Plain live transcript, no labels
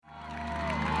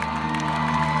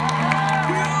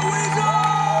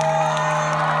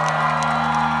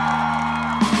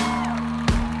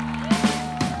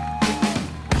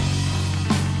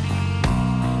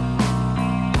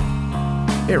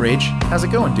Rach. How's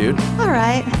it going, dude? All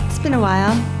right. It's been a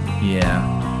while. Yeah.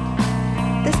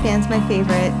 This band's my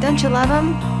favorite. Don't you love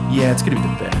them? Yeah, it's gonna be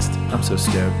the best. I'm so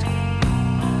stoked.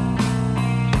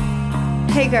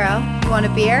 Hey girl, you want a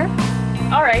beer?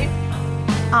 All right.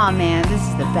 Aw man, this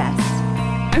is the best.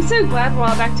 I'm so glad we're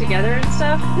all back together and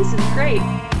stuff. This is great.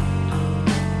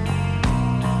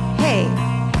 Hey,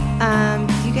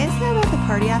 do you guys know about the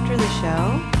party after the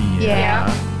show? Yeah.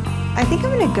 I think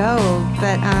I'm gonna go,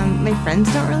 but my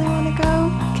friends don't really want to go.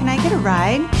 Can I get a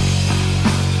ride?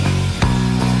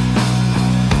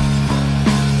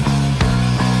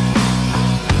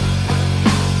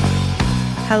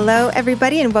 Hello,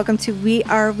 everybody, and welcome to We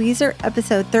Are Weezer,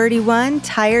 episode 31,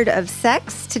 Tired of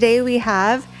Sex. Today we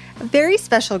have a very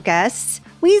special guest,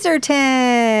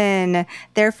 Weezerton.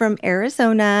 They're from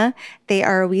Arizona. They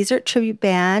are a Weezer tribute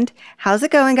band. How's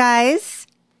it going, guys?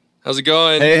 How's it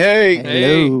going? Hey.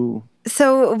 Hello.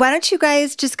 So why don't you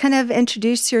guys just kind of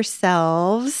introduce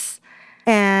yourselves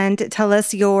and tell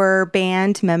us your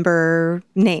band member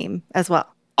name as well.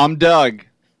 I'm Doug.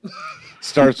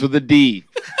 Starts with a D.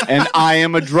 And I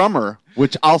am a drummer,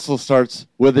 which also starts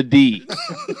with a D.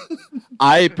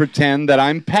 I pretend that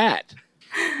I'm Pat.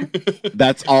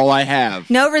 That's all I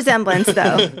have. No resemblance,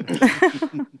 though.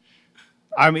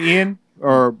 I'm Ian,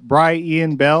 or Bry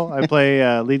Ian Bell. I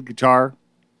play lead guitar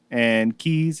and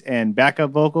keys and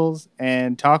backup vocals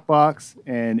and talk box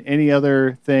and any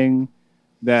other thing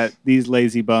that these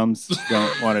lazy bums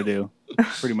don't want to do.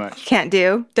 Pretty much. Can't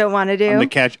do. Don't want to do.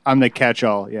 I'm the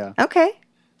catch-all, yeah. Okay.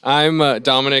 I'm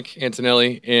Dominic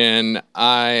Antonelli, and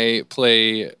I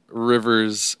play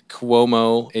Rivers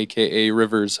Cuomo, a.k.a.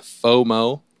 Rivers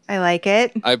FOMO. I like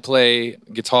it. I play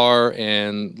guitar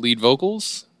and lead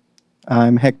vocals.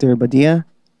 I'm Hector Badia,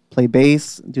 play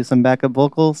bass, do some backup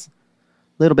vocals,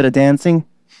 a little bit of dancing.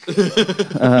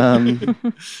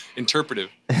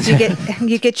 Interpretive.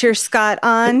 You get your Scott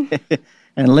on?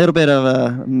 And a little bit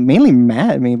of mainly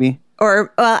Matt, maybe.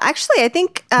 Or, well, actually, I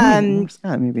think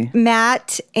Scott, maybe.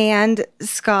 Matt and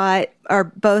Scott are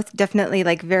both definitely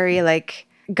very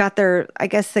got their, I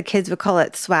guess the kids would call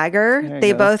it swagger.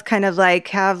 They both kind of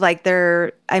have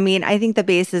their, I think the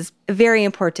bass is very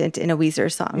important in a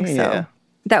Weezer song. Yeah. So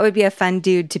that would be a fun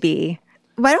dude to be.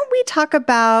 Why don't we talk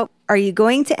about, are you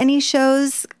going to any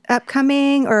shows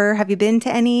upcoming or have you been to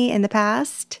any in the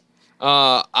past?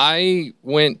 I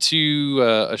went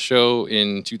to a show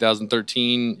in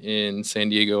 2013 in San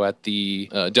Diego at the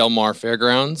Del Mar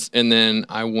Fairgrounds. And then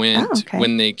I went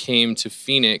when they came to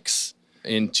Phoenix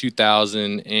in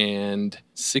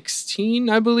 2016,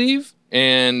 I believe.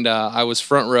 And I was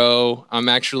front row. I'm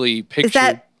actually pictured. Is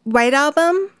that White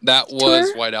Album? That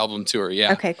was White Album Tour,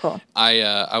 yeah. Okay, cool.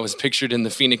 I was pictured in the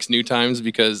Phoenix New Times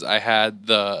because I had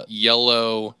the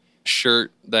yellow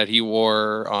shirt that he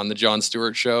wore on the Jon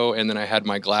Stewart show, and then I had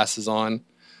my glasses on.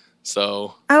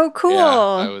 So cool.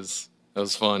 Yeah, that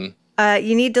was fun.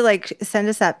 You need to send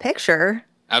us that picture.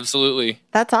 Absolutely.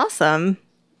 That's awesome.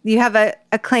 You have a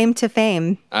claim to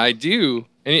fame. I do.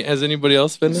 Has anybody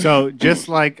else been there? So just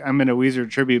like I'm in a Weezer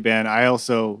tribute band, I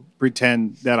also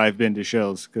pretend that I've been to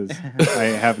shows because I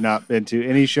have not been to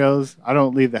any shows. I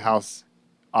don't leave the house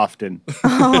often.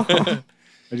 Oh.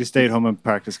 I just stay at home and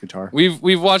practice guitar.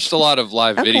 We've watched a lot of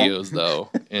live videos though,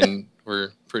 and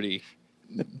we're pretty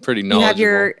knowledgeable. You have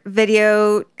your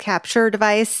video capture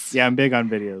device? Yeah, I'm big on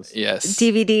videos. Yes.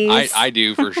 DVDs? I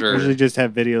do for sure. I usually just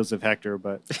have videos of Hector,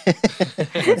 but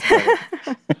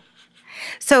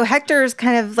So Hector's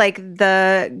kind of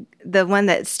the one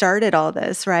that started all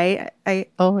this, right?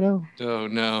 Oh, no. Oh,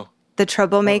 no. The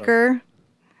troublemaker?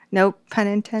 No pun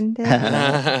intended.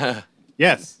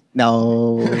 yes.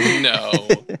 No. No.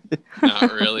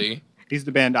 Not really. He's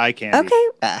the band Eye Candy. Okay.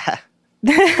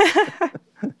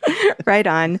 Right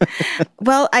on.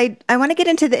 Well, I want to get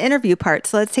into the interview part,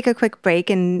 so let's take a quick break,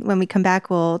 and when we come back,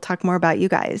 we'll talk more about you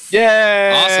guys.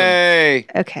 Yay!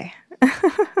 Awesome. Okay.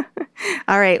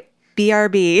 All right.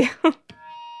 BRB.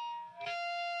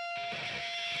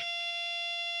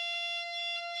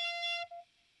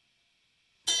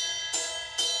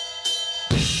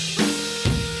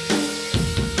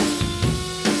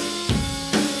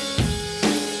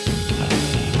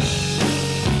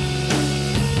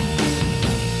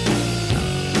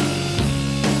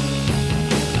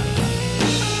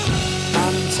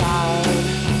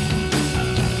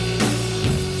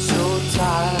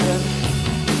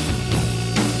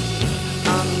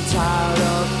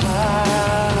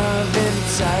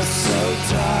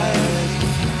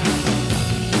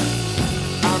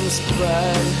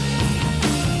 spread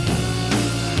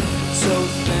so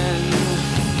thin.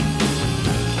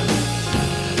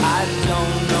 I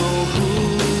don't know who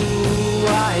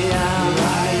I am.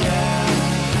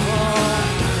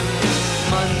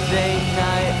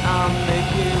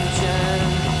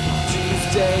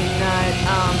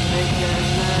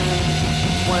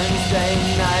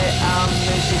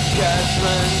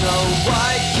 Catherine, oh,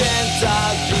 why can't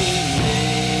I be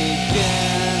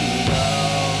making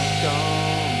love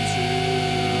come true?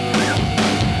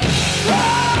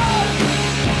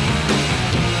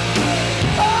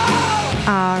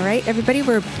 All right, everybody,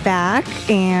 we're back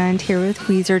and here with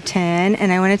Weezerton.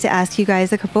 And I wanted to ask you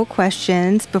guys a couple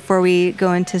questions before we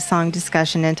go into song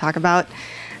discussion and talk about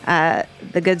the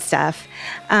good stuff.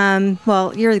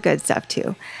 Well, you're the good stuff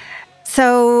too.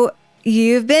 So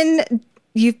you've been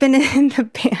in the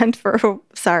band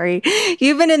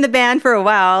you've been in the band for a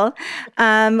while.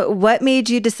 What made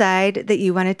you decide that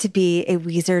you wanted to be a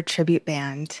Weezer tribute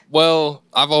band? Well,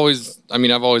 I've always been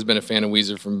a fan of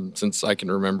Weezer since I can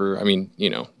remember.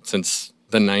 Since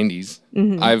the 90s.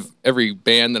 Mm-hmm. Every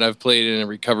band that I've played in,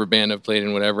 every cover band I've played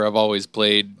in, whatever, I've always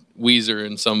played Weezer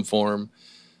in some form.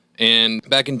 And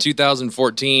back in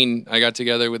 2014, I got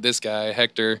together with this guy,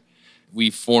 Hector. We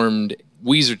formed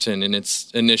Weezerton in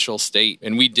its initial state,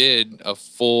 and we did a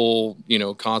full,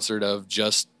 concert of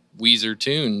just Weezer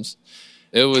tunes.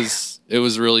 It was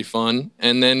really fun,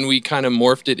 and then we kind of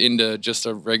morphed it into just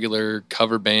a regular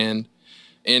cover band,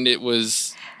 and it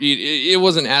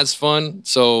wasn't as fun.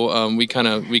 So we kind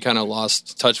of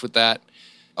lost touch with that.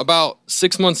 About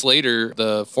 6 months later,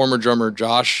 the former drummer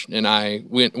Josh and I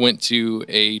went to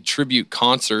a tribute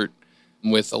concert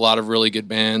with a lot of really good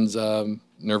bands.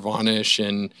 Nirvana-ish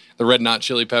and the Red Hot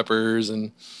Chili Peppers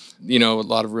and, a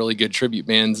lot of really good tribute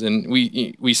bands. And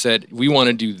we said, we want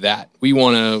to do that. We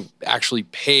want to actually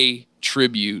pay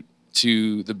tribute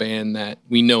to the band that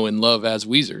we know and love as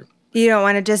Weezer. You don't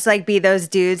want to just be those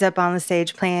dudes up on the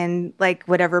stage playing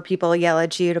whatever people yell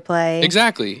at you to play.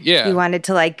 Exactly. Yeah. You wanted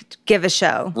to give a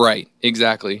show. Right.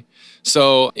 Exactly.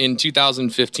 So in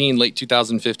 2015, late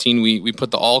 2015, we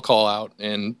put the all call out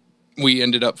and we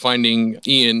ended up finding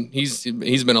Ian. He's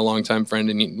been a longtime friend,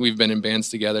 and we've been in bands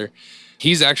together.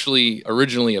 He's actually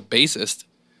originally a bassist,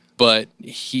 but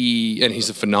he's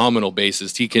a phenomenal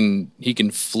bassist. He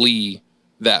can flee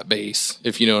that bass,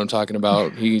 if you know what I'm talking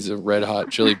about. He's a Red Hot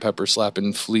Chili Pepper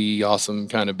slapping flea awesome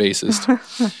kind of bassist.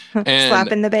 And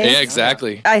slapping the bass? Yeah,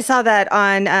 exactly. I saw that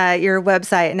on your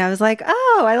website, and I was like,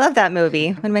 oh, I love that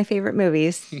movie. One of my favorite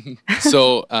movies.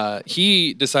 So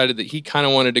he decided that he kind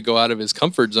of wanted to go out of his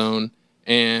comfort zone,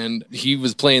 and he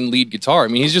was playing lead guitar. I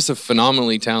mean, he's just a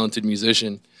phenomenally talented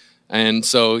musician. And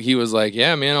so he was like,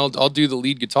 yeah, man, I'll do the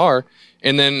lead guitar.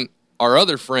 And then our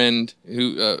other friend,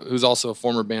 who's also a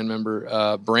former band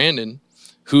member, Brandon,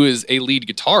 who is a lead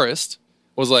guitarist,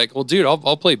 was like, well, dude,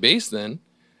 I'll play bass then.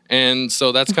 And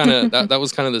so that's kind of that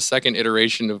was kind of the second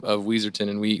iteration of Weezerton.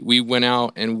 And we went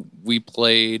out and we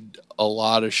played a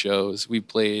lot of shows. We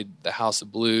played the House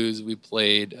of Blues. We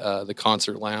played the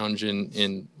Concert Lounge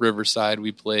in Riverside.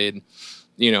 We played,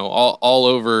 all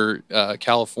over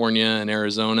California and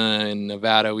Arizona and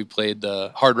Nevada. We played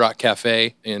the Hard Rock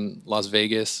Cafe in Las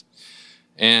Vegas.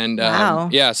 And wow.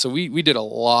 So we did a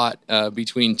lot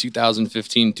between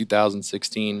 2015 and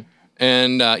 2016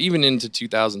 and even into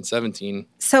 2017.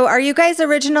 So are you guys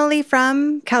originally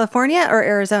from California or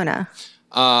Arizona?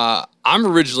 I'm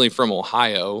originally from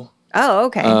Ohio. Oh,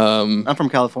 okay. I'm from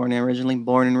California, originally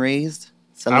born and raised.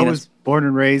 I was born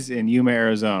and raised in Yuma,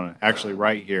 Arizona, actually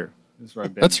right here. That's where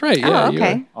I've been. That's right. Yeah. Oh,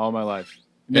 okay. All my life.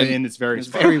 And it's very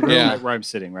room where I'm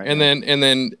sitting right now. And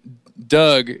then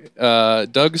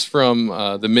Doug's from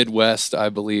the Midwest, I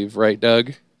believe, right,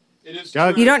 Doug? It is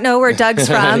Doug. You don't know where Doug's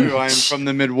from? I am from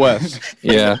the Midwest.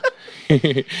 Yeah.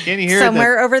 Can you hear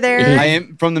somewhere over there? I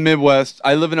am from the Midwest.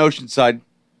 I live in Oceanside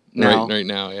now. Right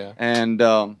now, yeah. And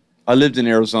I lived in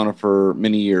Arizona for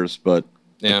many years, but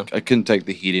yeah, I couldn't take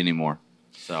the heat anymore.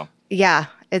 So yeah,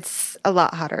 it's a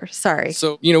lot hotter. Sorry.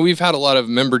 So, we've had a lot of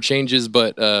member changes,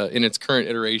 but in its current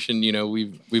iteration,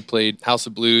 we played House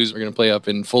of Blues. We're going to play up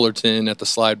in Fullerton at the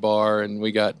Slide Bar, and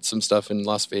we got some stuff in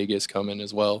Las Vegas coming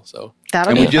as well. So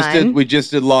that'll be fun. We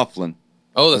just did Laughlin.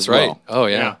 Oh, that's right. Well. Oh,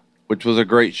 yeah. Which was a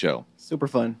great show. Super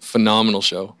fun. Phenomenal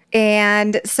show.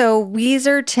 And so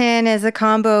Weezerton is a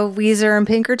combo of Weezer and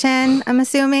Pinkerton, I'm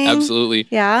assuming? Absolutely.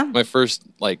 Yeah. My first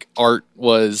art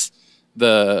was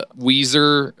the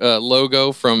Weezer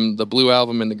logo from the Blue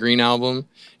album and the Green album.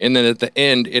 And then at the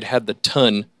end, it had the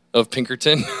ton of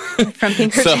Pinkerton. From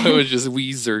Pinkerton. So it was just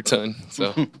Weezerton.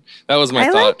 So that was my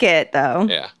thought. I like it, though.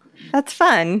 Yeah. That's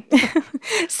fun.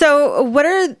 So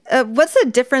what's the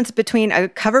difference between a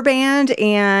cover band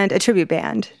and a tribute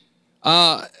band?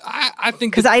 I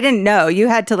think because I didn't know. You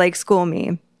had to school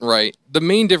me. Right. The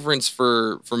main difference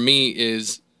for me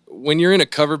is when you're in a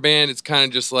cover band, it's kind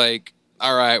of just like,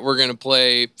 all right, we're going to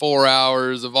play 4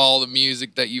 hours of all the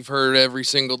music that you've heard every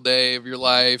single day of your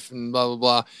life and blah, blah,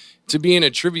 blah. To be in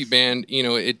a tribute band,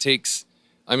 it takes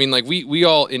I mean, like we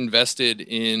all invested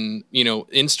in,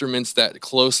 instruments that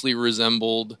closely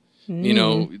resembled,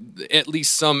 at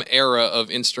least some era of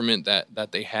instrument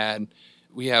that they had.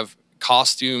 We have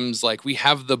costumes, like we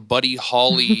have the Buddy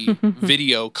Holly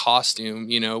video costume,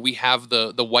 we have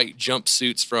the white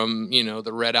jumpsuits from,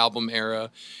 the Red Album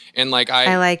era. And like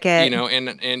I like it.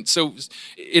 And so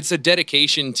it's a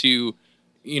dedication to,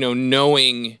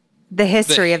 knowing the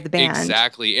history of the band.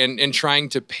 Exactly. And trying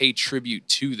to pay tribute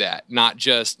to that, not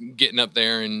just getting up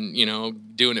there and,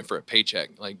 doing it for a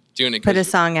paycheck, like doing it. Put a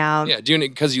song out. Yeah. Doing it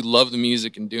because you love the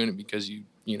music and doing it because you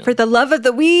know. For the love of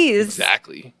the Wheeze.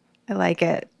 Exactly. I like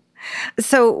it.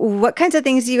 So what kinds of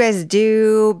things do you guys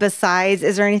do besides,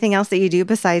 is there anything else that you do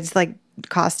besides like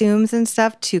costumes and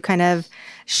stuff to kind of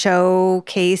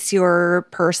showcase your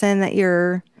person that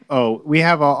you're? Oh, we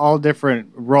have all different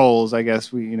roles, I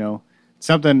guess.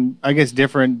 Something, I guess,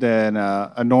 different than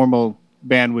a normal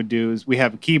band would do is we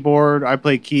have a keyboard. I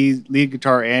play keys, lead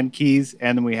guitar and keys.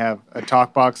 And then we have a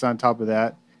talk box on top of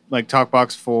that, like talk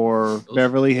box for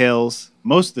Beverly Hills.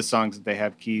 Most of the songs that they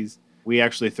have keys, we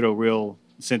actually throw real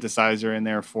synthesizer in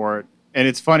there for it. And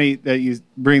it's funny that you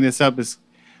bring this up, is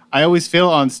I always feel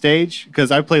on stage,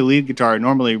 because I play lead guitar.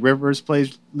 Normally Rivers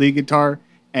plays lead guitar,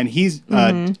 and he's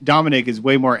Dominic is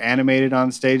way more animated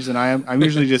on stage than I am. I'm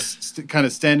usually just kind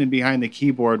of standing behind the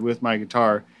keyboard with my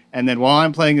guitar, and then while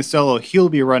I'm playing a solo, he'll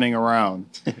be running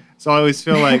around. So I always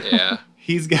feel like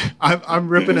I'm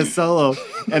ripping a solo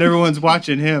and everyone's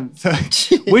watching him, so,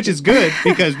 which is good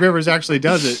because Rivers actually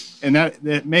does it, and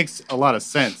that makes a lot of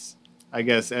sense, I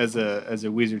guess, as a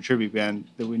Weezer tribute band,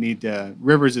 that we need.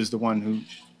 Rivers is the one who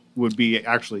would be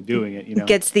actually doing it,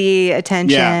 Gets the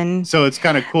attention. Yeah. So it's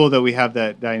kind of cool that we have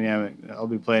that dynamic. I'll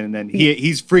be playing, and then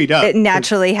he's freed up. It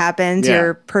naturally happens. Yeah.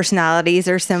 Your personalities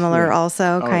are similar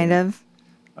also, kind of.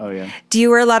 Oh, yeah. Do you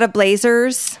wear a lot of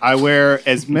blazers? I wear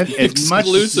as much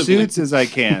suits as I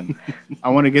can. I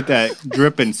want to get that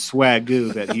dripping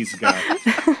swagoo that he's got.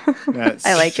 That's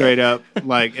I like straight up.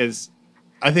 Like,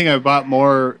 I think I bought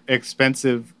more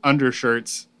expensive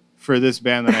undershirts for this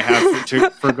band than I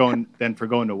have for going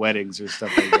to weddings or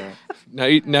stuff like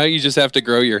that. Now you just have to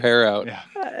grow your hair out.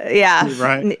 Yeah.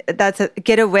 Right.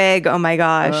 Get a wig. Oh my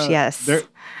gosh. Yes.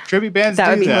 Tribute bands that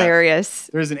do would be that. Hilarious.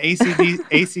 There's an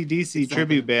AC/DC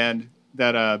tribute band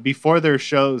that before their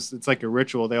shows, it's like a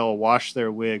ritual. They all wash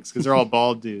their wigs because they're all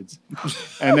bald dudes,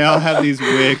 and they all have these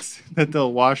wigs that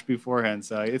they'll wash beforehand.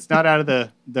 So it's not out of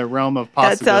the realm of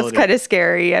possibility. That sounds kind of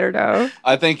scary. I don't know.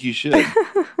 I think you should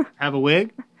have a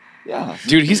wig. Yeah,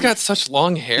 dude, he's got such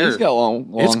long hair. He's got long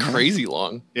it's hair. Crazy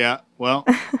long. Yeah, well,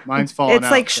 mine's falling out.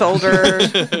 It's like shoulder.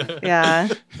 Yeah.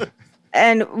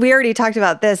 And we already talked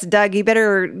about this. Doug, you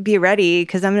better be ready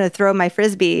because I'm going to throw my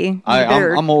Frisbee.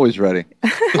 I'm always ready.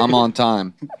 I'm on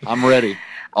time. I'm ready.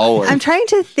 Always. I'm trying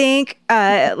to think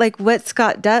like what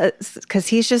Scott does because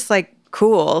he's just like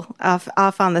cool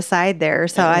off on the side there.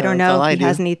 So I don't know if he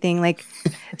has anything like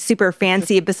super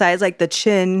fancy besides like the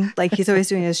chin. Like he's always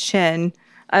doing his chin.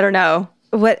 I don't know.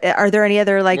 What are there any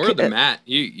other like more of the Matt?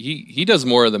 He does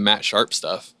more of the Matt Sharp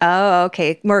stuff. Oh,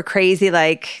 okay. More crazy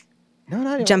like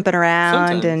jumping around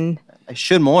sometimes. And I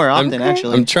should more often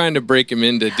actually. I'm trying to break him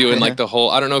into doing like the whole.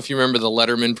 I don't know if you remember the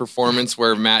Letterman performance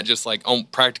where Matt just like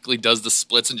practically does the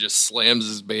splits and just slams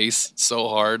his bass so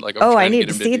hard. Like I need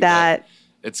to see that.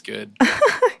 It's good.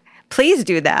 Please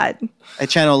do that. I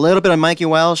channel a little bit on Mikey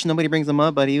Welsh. Nobody brings him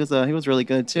up, but he was really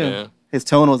good too. Yeah. His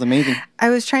tone was amazing. I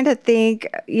was trying to think,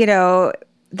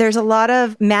 there's a lot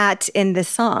of Matt in this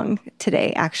song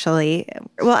today, actually.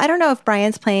 Well, I don't know if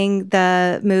Brian's playing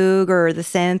the Moog or the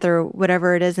synth or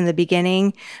whatever it is in the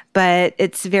beginning, but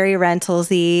it's very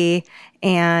Rentalsy.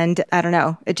 And I don't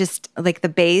know, it just like the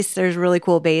bass, there's really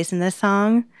cool bass in this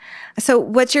song. So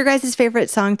what's your guys' favorite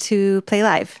song to play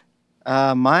live?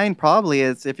 Mine probably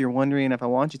is If You're Wondering If I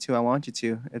Want You To, I Want You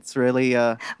To. It's really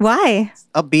why? It's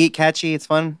upbeat, catchy, it's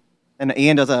fun. And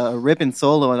Ian does a ripping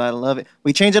solo, and I love it.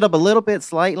 We change it up a little bit,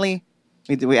 slightly.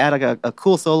 We add like a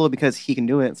cool solo because he can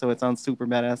do it, so it sounds super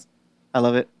badass. I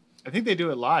love it. I think they do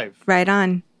it live. Right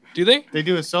on. Do they? They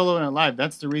do a solo in it live.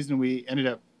 That's the reason we ended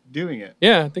up doing it.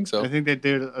 Yeah, I think so. I think they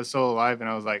did a solo live, and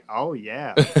I was like, oh,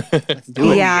 yeah. Let's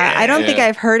do it. Yeah, I don't think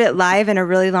I've heard it live in a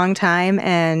really long time,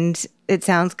 and it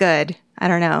sounds good. I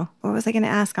don't know. What was I going to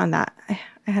ask on that?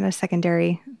 I had a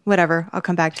secondary. Whatever. I'll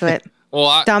come back to it.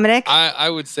 Well, Dominic? I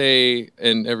would say,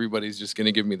 and everybody's just going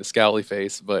to give me the scowly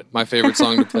face, but my favorite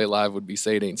song to play live would be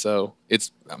Say It Ain't So.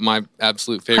 It's my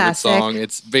absolute favorite Classic. song.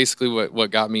 It's basically what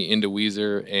got me into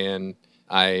Weezer, and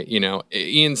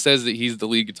Ian says that he's the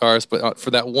lead guitarist, but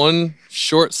for that one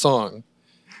short song,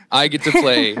 I get to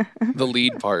play the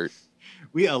lead part.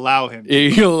 We allow him.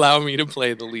 You allow me to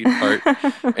play the lead part,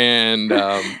 and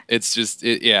it's just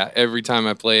every time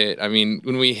I play it, I mean,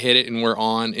 when we hit it and we're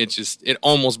on, it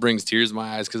almost brings tears to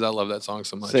my eyes because I love that song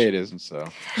so much. Say it isn't so.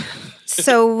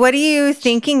 So what are you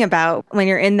thinking about when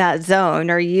you're in that zone?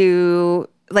 Are you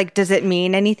like, does it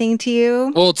mean anything to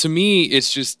you? Well, to me,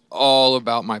 it's just all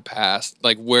about my past,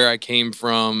 like where I came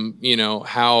from, you know,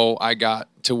 how I got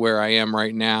to where I am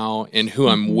right now and who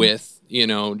I'm with, you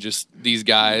know, just these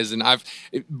guys. And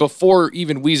before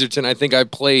even Weezerton, I think I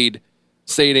played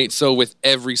Say It Ain't So with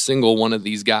every single one of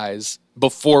these guys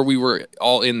before we were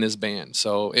all in this band.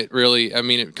 So it really, I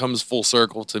mean, it comes full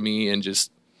circle to me and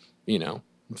just, you know,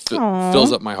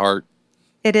 fills up my heart.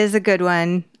 It is a good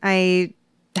one. I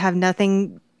have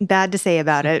nothing bad to say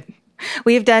about it.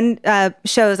 We've done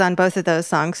shows on both of those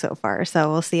songs so far, so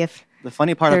we'll see if the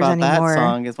funny part about that more.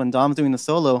 song is when Dom's doing the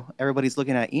solo, everybody's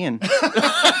looking at Ian.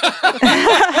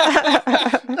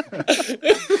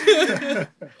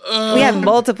 We have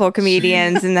multiple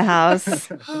comedians in the house.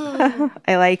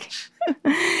 I like.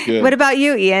 Good. What about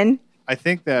you, Ian? I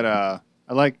think that I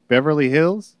like Beverly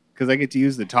Hills because I get to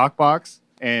use the talk box,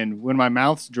 and when my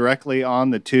mouth's directly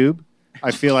on the tube, I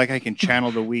feel like I can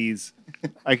channel the wheeze.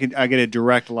 I get a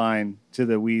direct line to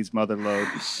the wheeze mother lode,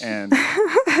 and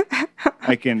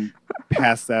I can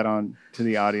pass that on to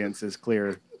the audience as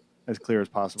clear as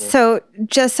possible. So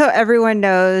just so everyone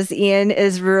knows, Ian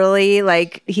is really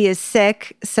like, he is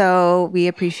sick. So we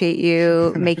appreciate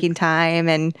you making time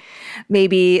and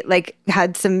maybe like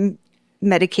had some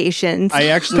medications. I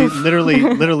actually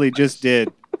literally just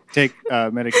did take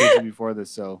medication before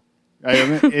this. So I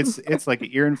mean, it's like an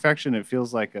ear infection. It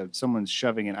feels like someone's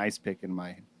shoving an ice pick in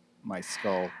my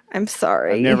skull. I'm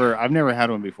sorry. I've never had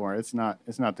one before. It's not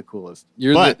the coolest.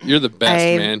 You're the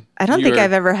best, man. I don't think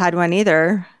I've ever had one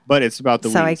either. But it's about the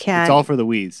wheeze. I can't. It's all for the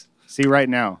wheeze. See, right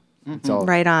now, it's all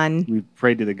right on. We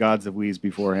prayed to the gods of wheeze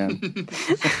beforehand.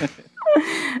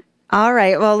 All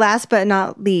right. Well, last but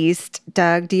not least,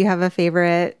 Doug, do you have a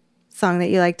favorite song that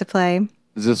you like to play?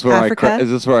 Is this where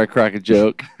I crack a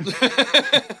joke?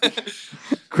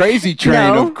 Crazy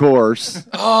Train, No. of course.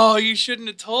 Oh, you shouldn't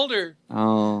have told her.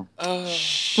 Oh.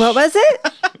 What was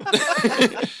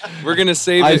it? We're gonna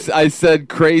save it. I said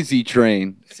Crazy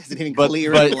Train. Is it even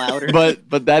clearer and louder?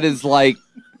 But that is like,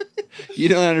 you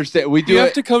don't understand. We do. You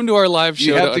have to come to our live show.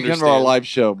 You have to come to our live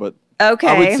show, but Okay.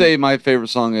 I would say my favorite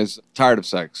song is "Tired of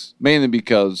Sex," mainly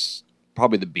because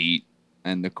probably the beat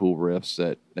and the cool riffs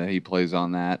that he plays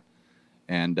on that.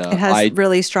 And it has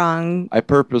really strong. I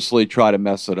purposely try to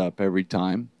mess it up every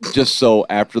time, just so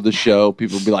after the show,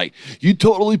 people will be like, "You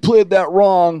totally played that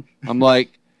wrong." I'm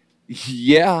like,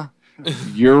 "Yeah,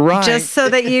 you're right." Just so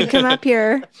that you come up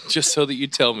here. Just so that you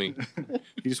tell me.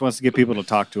 He just wants to get people to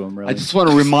talk to him, really. I just want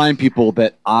to remind people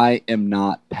that I am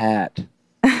not Pat.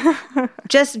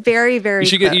 Just very, very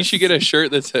You should get a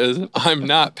shirt that says, "I'm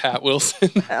not Pat Wilson."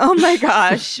 Oh my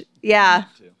gosh. Yeah.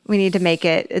 We need to make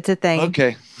it. It's a thing.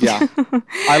 Okay. Yeah.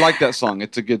 I like that song.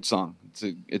 It's a good song.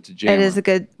 It's a jammer. It is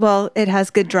it has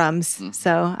good drums.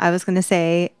 So I was going to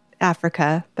say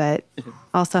Africa, but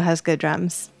also has good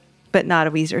drums, but not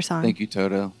a Weezer song. Thank you,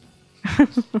 Toto.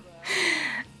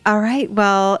 All right.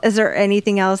 Well, is there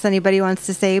anything else anybody wants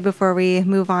to say before we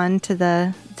move on to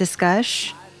the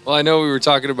discussion? Well, I know we were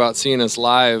talking about seeing us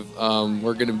live.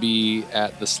 We're going to be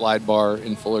at the Slide Bar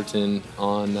in Fullerton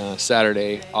on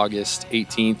Saturday, August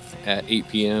 18th at 8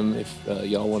 p.m. If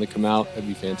y'all want to come out, that'd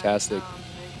be fantastic.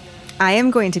 I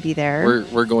am going to be there.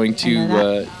 We're going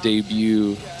to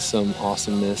debut some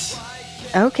awesomeness.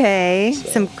 Okay.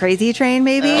 Some Crazy Train,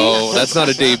 maybe? Oh, that's not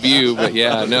a debut, but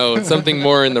yeah, no, it's something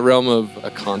more in the realm of a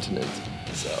continent.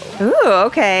 So. Ooh,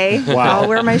 okay. Wow. I'll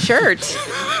wear my shirt.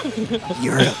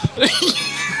 Europe.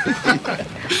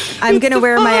 I'm going to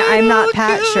wear my I'm Not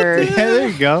Pat shirt. Yeah, there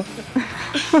you go.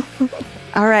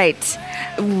 All right.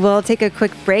 We'll take a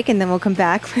quick break and then we'll come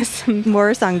back with some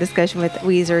more song discussion with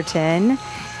Weezerton.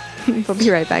 We'll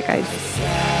be right back, guys.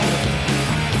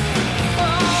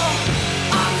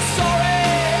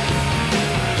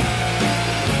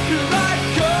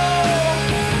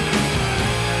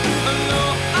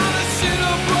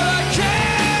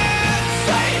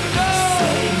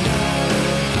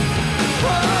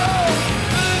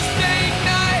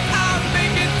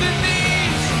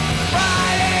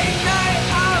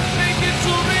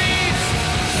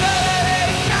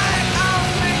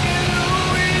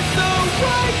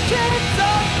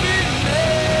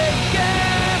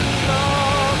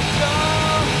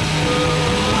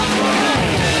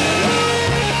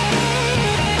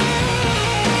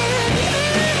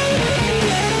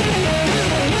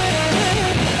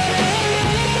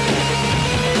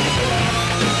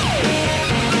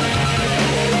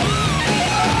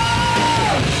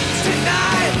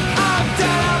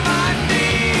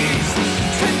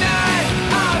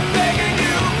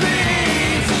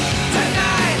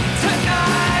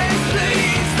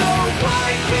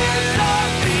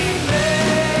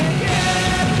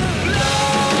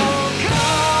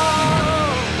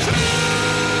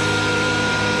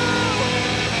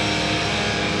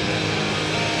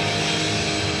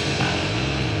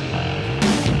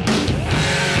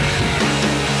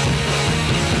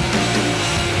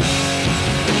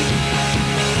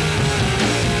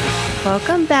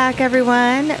 Welcome back,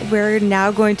 everyone. We're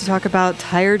now going to talk about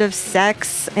Tired of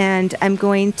Sex, and I'm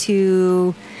going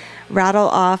to rattle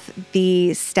off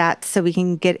the stats so we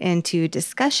can get into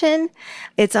discussion.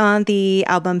 It's on the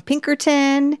album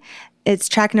Pinkerton. It's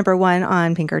track number 1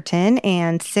 on Pinkerton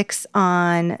and 6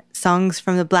 on Songs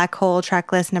from the Black Hole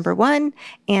tracklist number 1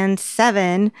 and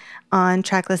 7 on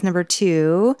tracklist number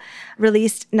 2.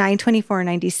 Released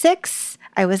 9/24/96.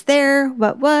 I was there.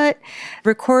 What?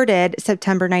 Recorded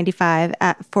September 95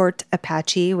 at Fort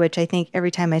Apache, which I think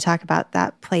every time I talk about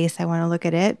that place, I want to look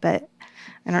at it, but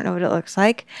I don't know what it looks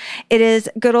like. It is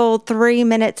good old 3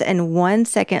 minutes and 1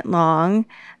 second long.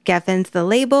 Geffen's the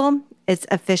label. It's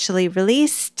officially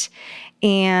released,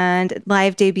 and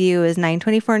live debut is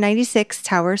 9/24/96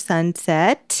 Tower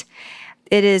Sunset.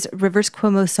 It is Rivers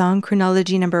Cuomo song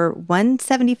chronology number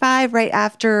 175, right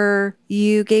after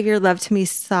You Gave Your Love to Me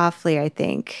Softly, I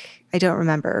think. I don't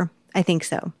remember. I think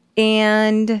so.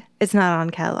 And it's not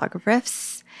on Catalog of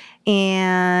Riffs.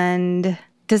 And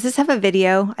does this have a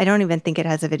video? I don't even think it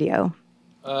has a video.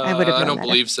 I don't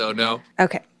believe so, no.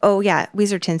 Okay. Oh, yeah.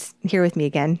 Weezerton's here with me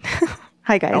again.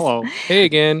 Hi, guys. Hello. Hey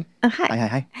again. Hi.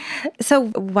 Hi. So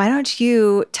why don't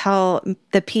you tell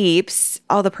the peeps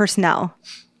all the personnel?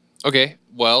 Okay,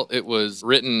 well, it was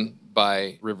written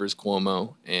by Rivers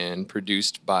Cuomo and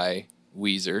produced by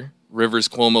Weezer. Rivers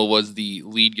Cuomo was the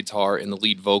lead guitar and the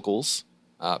lead vocals.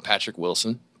 Patrick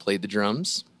Wilson played the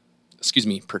drums.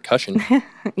 Percussion.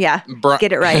 Yeah,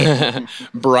 get it right.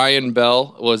 Brian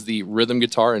Bell was the rhythm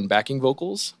guitar and backing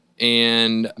vocals.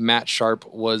 And Matt Sharp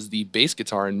was the bass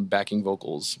guitar and backing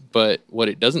vocals. But what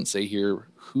it doesn't say here,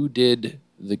 who did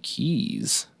the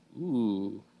keys?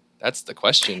 Ooh, that's the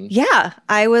question. Yeah,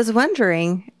 I was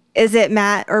wondering, is it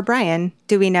Matt or Brian?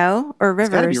 Do we know? Or Rivers?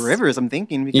 It's gotta be Rivers, I'm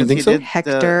thinking. Because You think he so? did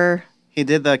Hector. He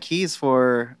did the keys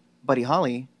for Buddy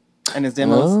Holly and his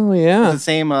demos. Oh, yeah. It's the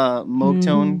same Moog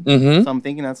tone. Mm-hmm. So I'm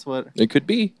thinking that's what... It could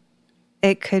be.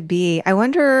 It could be. I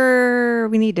wonder,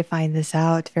 we need to find this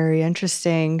out. Very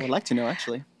interesting. I'd like to know,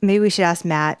 actually. Maybe we should ask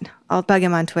Matt. I'll bug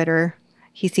him on Twitter.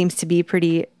 He seems to be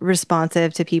pretty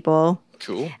responsive to people.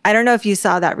 Cool. I don't know if you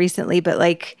saw that recently, but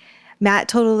like Matt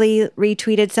totally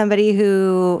retweeted somebody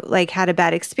who like had a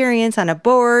bad experience on a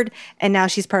board, and now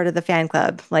she's part of the fan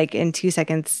club, like in 2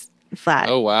 seconds flat.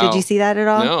 Oh, wow. Did you see that at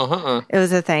all? No, It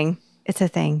was a thing. It's a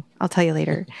thing. I'll tell you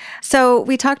later. So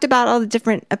we talked about all the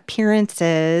different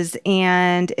appearances,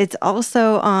 and it's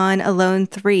also on Alone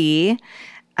 3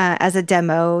 as a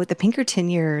demo, The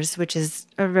Pinkerton Years, which is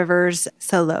a Rivers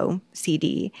solo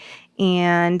CD.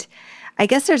 And I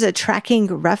guess there's a tracking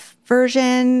rough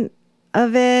version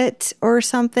of it or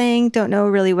something. Don't know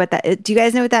really what that is. Do you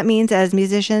guys know what that means as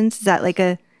musicians? Is that like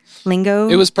a lingo?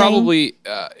 It was thing?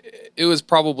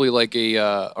 probably like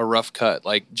a rough cut,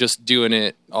 like just doing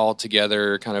it all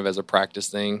together kind of as a practice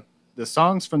thing. The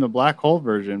Songs from the Black Hole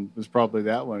version was probably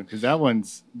that one, because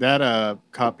that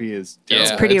copy is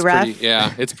It's pretty rough.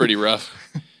 It's pretty rough.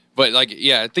 But like,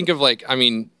 yeah, think of like, I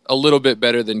mean, a little bit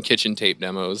better than kitchen tape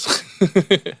demos.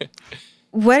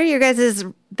 What are your guys'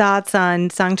 thoughts on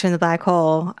Songs from the Black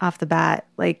Hole off the bat?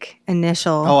 Like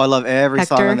initial. Oh, I love every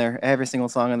Hector? song on there. Every single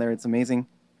song on there. It's amazing.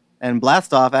 And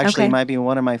Blast Off actually Okay. might be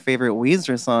one of my favorite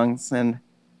Weezer songs. And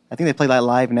I think they play that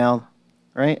live now,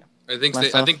 right? I think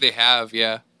Blast I Off? think they have,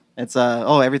 yeah. It's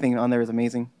everything on there is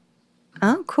amazing.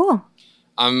 Oh, cool.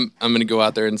 I'm gonna go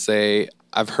out there and say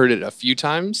I've heard it a few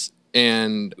times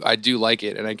and I do like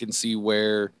it, and I can see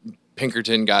where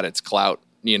Pinkerton got its clout.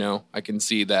 You know, I can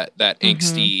see that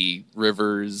angsty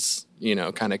Rivers, you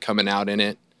know, kind of coming out in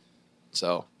it.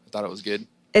 So I thought it was good.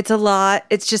 It's a lot.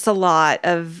 It's just a lot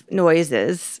of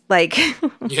noises. Like,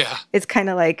 Yeah. it's kind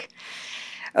of like,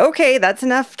 okay, that's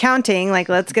enough counting. Like,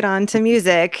 let's get on to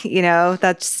music. You know,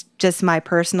 that's just my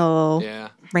personal Yeah.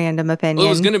 random opinion. Well, it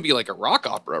was gonna be like a rock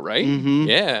opera, right? Mhm.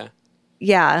 Yeah.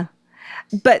 Yeah.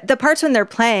 But the parts when they're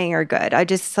playing are good. I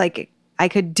just like, I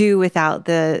could do without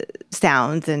the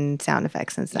sounds and sound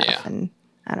effects and stuff. Yeah. And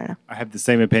I don't know. I have the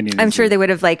same opinion. I'm as sure you. they would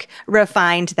have like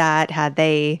refined that had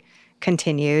they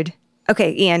continued.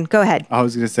 Okay, Ian, go ahead. I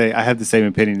was going to say I have the same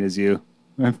opinion as you.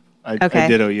 I Okay.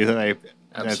 ditto you. That's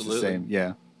the Absolutely. same.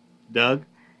 Yeah. Doug?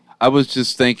 I was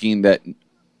just thinking that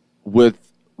with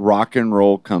rock and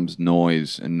roll comes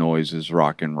noise, and noise is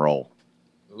rock and roll.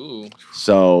 Ooh.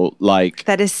 So, like,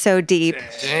 That is so deep.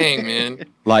 Dang, man.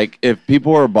 like if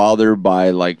people are bothered by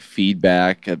like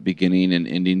feedback at beginning and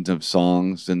endings of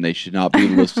songs, then they should not be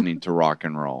listening to rock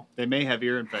and roll. They may have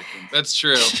ear infections. That's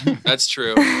true. That's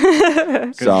true.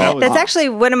 'Cause So- that was- That's actually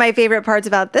one of my favorite parts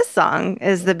about this song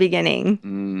is the beginning.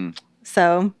 Mm,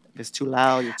 So, If it's too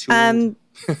loud, you're too old.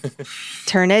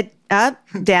 turn it up,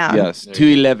 down. yes, There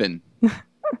you 211.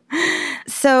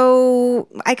 So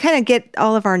I kind of get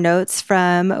all of our notes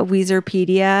from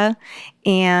Weezerpedia,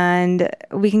 and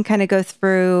we can kind of go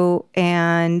through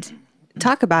and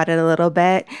talk about it a little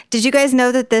bit. Did you guys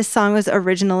know that this song was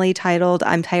originally titled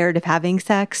 "I'm Tired of Having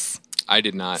Sex"? I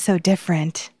did not. So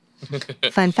different.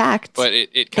 Fun fact. But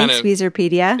it kind Thanks, of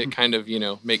Weezerpedia. it kind of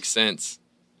makes sense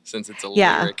since it's a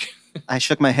Yeah. lyric. I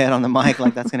shook my head on the mic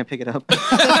like that's gonna pick it up.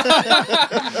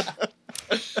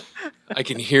 I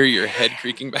can hear your head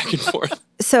creaking back and forth.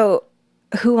 So,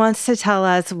 who wants to tell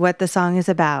us what the song is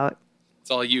about? It's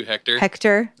all you, Hector.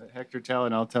 Hector? Hector, tell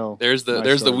and I'll tell. There's the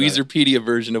my story about it. Weezerpedia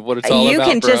version of what it's all You about,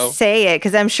 can bro. just say it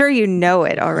because I'm sure you know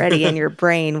it already in your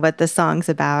brain what the song's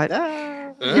about.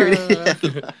 I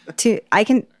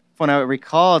can. When I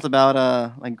recall, it's about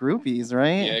like groupies,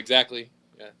 right? Yeah, exactly.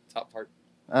 Yeah, top part.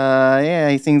 Yeah,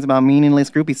 he sings about meaningless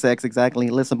groupie sex. Exactly.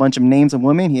 He lists a bunch of names of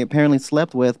women he apparently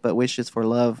slept with, but wishes for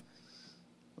love,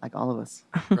 like all of us.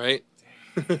 Right?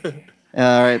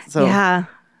 All right. So Yeah.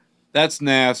 That's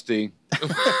nasty.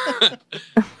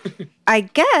 I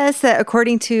guess that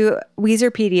according to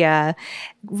Weezerpedia,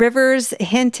 Rivers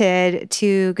hinted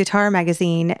to Guitar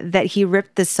Magazine that he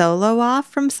ripped the solo off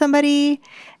from somebody,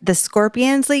 the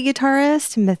Scorpions lead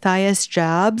guitarist, Matthias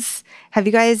Jobs. Have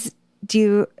you guys,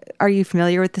 are you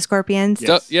familiar with the Scorpions?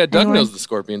 Doug Anyone? knows the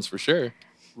Scorpions for sure.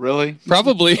 Really?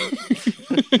 Probably.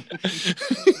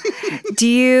 Do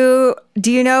you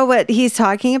know what he's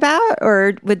talking about,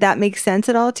 or would that make sense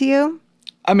at all to you?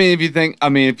 I mean, if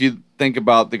you think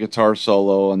about the guitar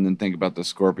solo and then think about the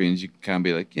Scorpions, you can kind of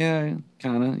be like, yeah,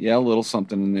 kind of, yeah, a little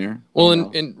something in there. Well, you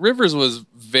know? and Rivers was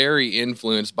very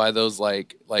influenced by those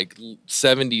like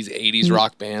 70s, 80s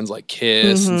rock bands like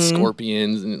Kiss and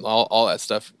Scorpions and all that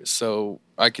stuff. So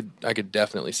I could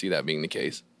definitely see that being the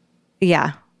case.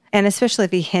 Yeah. And especially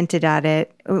if he hinted at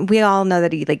it. We all know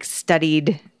that he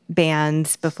studied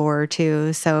bands before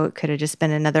too, so it could have just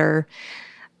been another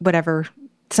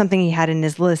something he had in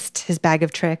his list, his bag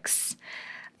of tricks.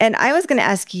 And I was going to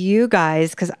ask you guys,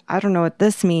 because I don't know what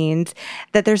this means,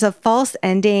 that there's a false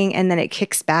ending and then it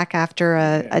kicks back after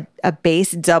a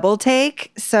bass double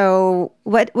take. So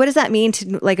what does that mean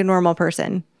to like a normal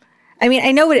person? I mean,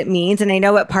 I know what it means and I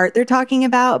know what part they're talking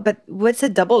about, but what's a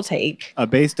double take? A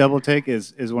bass double take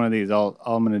is one of these. I'm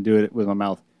going to do it with my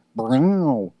mouth.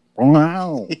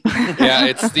 Wow. Yeah,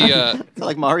 it's the it's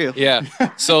like Mario. yeah.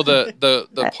 So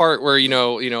the part where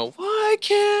why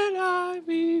can't I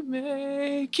be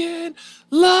making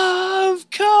love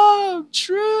come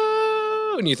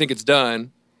true? And you think it's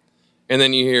done, and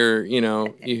then you hear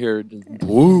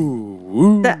woo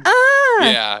woo.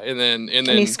 Yeah, and then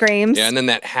he screams. Yeah, and then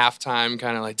that halftime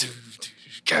kind of like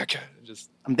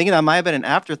just. I'm thinking that might have been an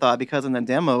afterthought because in the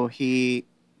demo they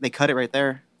cut it right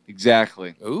there.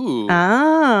 Exactly. Ooh.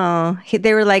 Oh,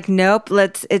 they were like, nope,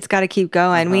 it's got to keep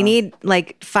going. We need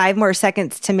like 5 more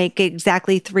seconds to make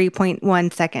exactly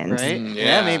 3.1 seconds. Right?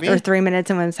 Yeah. Maybe. Or 3 minutes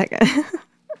and 1 second.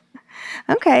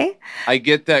 Okay. I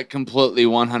get that completely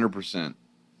 100%.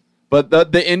 But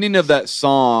the ending of that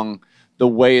song, the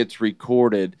way it's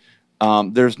recorded,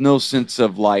 there's no sense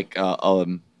of like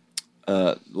the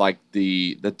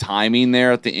timing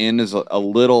there at the end is a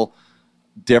little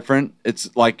different.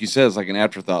 It's like you said, it's like an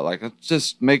afterthought. Like, let's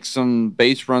just make some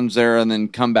bass runs there and then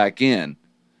come back in.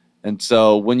 And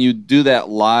so when you do that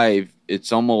live,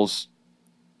 it's almost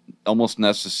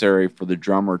necessary for the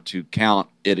drummer to count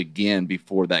it again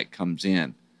before that comes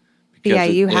in. Yeah,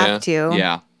 you have to.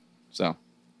 Yeah.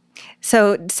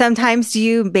 So sometimes do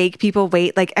you make people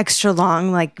wait like extra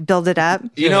long, like build it up?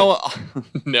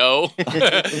 No.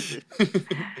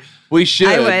 We should.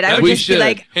 I would just be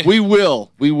like, we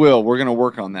will. We're gonna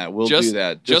work on that. We'll do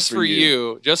that just for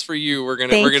you. Just for you. We're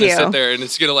gonna sit there and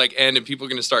it's gonna like end and people are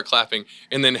gonna start clapping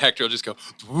and then Hector will just go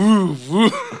woo woo.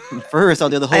 First, I'll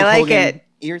do the whole Hogan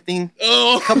ear thing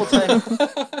a couple times,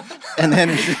 and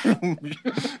then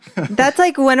that's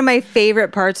like one of my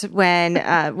favorite parts when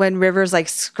Rivers like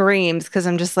screams because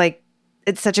I'm just like,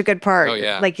 it's such a good part. Oh,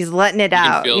 yeah. Like he's letting it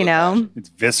out, you know? It's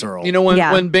visceral.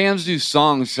 When bands do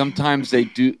songs, sometimes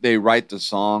they write the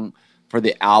song for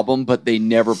the album, but they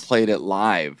never played it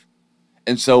live.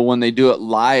 And so when they do it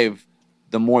live,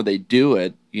 the more they do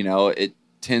it, it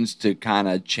tends to kind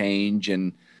of change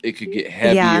and it could get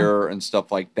heavier and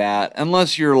stuff like that.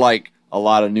 Unless you're like a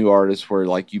lot of new artists where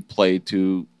like you play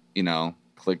to,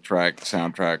 click track,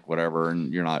 soundtrack, whatever,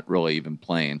 and you're not really even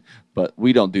playing. But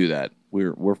we don't do that.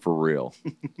 We're for real.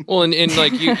 Well, and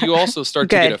like you also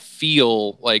start to get a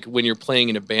feel like when you're playing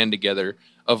in a band together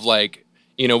of like,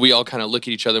 we all kind of look at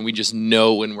each other and we just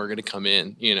know when we're going to come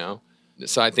in,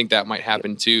 So I think that might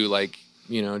happen too. Like,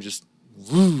 just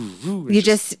woo, woo.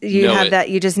 You have that.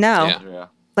 You just know. Yeah.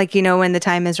 Like, when the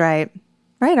time is right.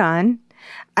 Right on.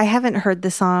 I haven't heard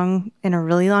the song in a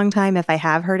really long time, if I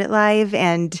have heard it live.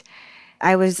 And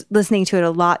I was listening to it a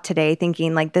lot today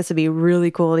thinking like this would be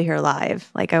really cool to hear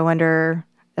live. Like I wonder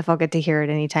if I'll get to hear it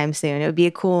anytime soon. It would be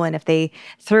a cool one if they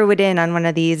threw it in on one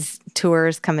of these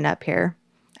tours coming up here.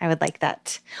 I would like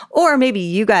that. Or maybe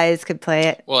you guys could play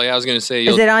it. Well, yeah, I was going to say,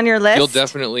 is it on your list? You'll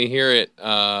definitely hear it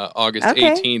August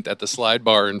 18th at the Slide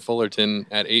Bar in Fullerton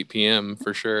at 8 p.m.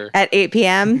 for sure. At 8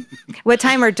 p.m. What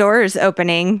time are doors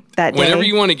opening that day? Whenever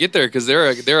you want to get there, because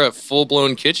they're a full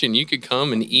blown kitchen. You could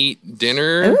come and eat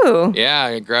dinner. Ooh.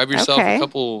 Yeah, grab yourself a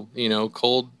couple,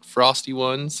 cold frosty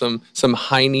ones, some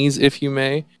Heine's if you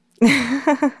may.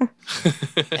 From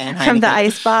the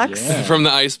icebox. Yeah. From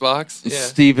the icebox. Yeah.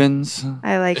 Stevens.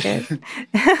 I like it.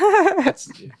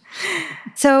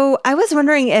 So I was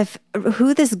wondering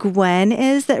who this Gwen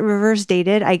is that Rivers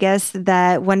dated. I guess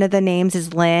that one of the names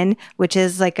is Lynn, which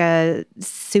is like a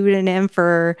pseudonym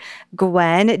for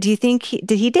Gwen. Do you think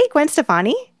did he date Gwen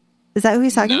Stefani? Is that who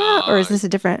he's talking about, or is this a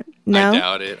different? No, I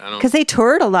doubt it. I don't, because they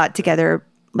toured a lot together.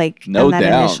 Like no on that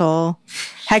doubt. Initial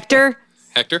Hector.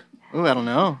 Ooh, I don't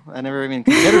know. I never even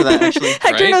considered that, actually.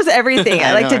 Hector knows everything.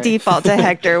 I like to default to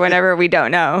Hector whenever we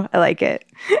don't know. I like it.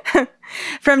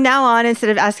 From now on, instead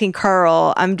of asking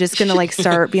Carl, I'm just going to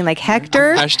start being like,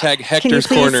 Hector? Hashtag Hector's Can you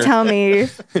please Corner. tell me?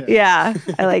 Yeah,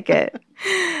 I like it.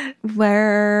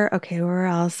 Where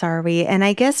else are we? And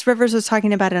I guess Rivers was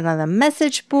talking about it on the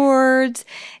message boards.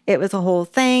 It was a whole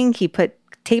thing. He put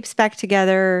tapes back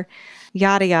together.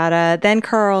 Yada, yada. Then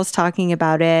Carl's talking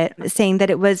about it, saying that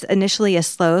it was initially a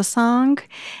slow song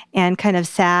and kind of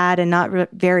sad and not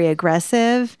very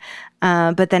aggressive.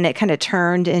 But then it kind of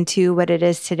turned into what it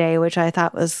is today, which I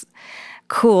thought was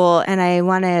cool. And I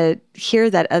want to hear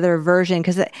that other version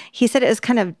because he said it was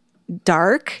kind of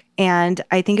dark. And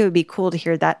I think it would be cool to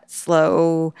hear that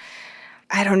slow.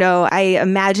 I don't know. I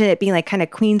imagine it being like kind of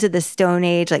Queens of the Stone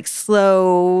Age, like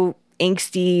slow,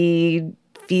 angsty,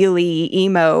 feely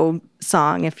emo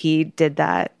song if he did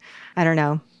that. I don't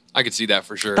know. I could see that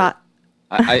for sure.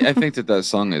 I think that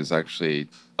song is actually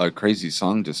a crazy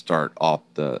song to start off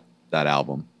that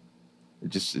album.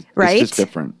 It's just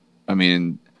different. I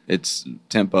mean, it's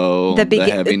tempo, the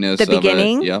heaviness the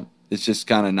beginning. Of it. Yep. It's just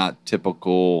kind of not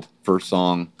typical first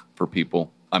song for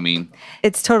people. I mean,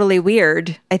 it's totally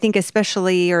weird. I think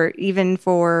especially or even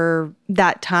for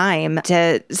that time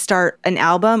to start an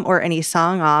album or any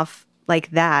song off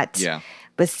like that. Yeah.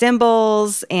 With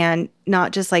cymbals and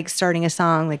not just like starting a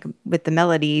song like with the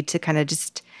melody to kind of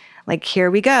just like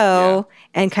here we go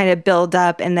and kind of build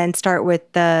up and then start with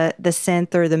the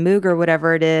synth or the Moog or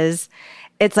whatever it is.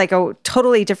 It's like a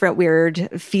totally different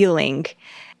weird feeling.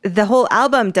 The whole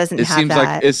album doesn't have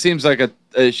that. It seems like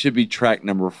it should be track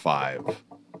number 5.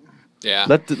 Yeah.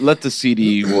 Let the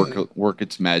CD work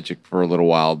its magic for a little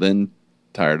while. Then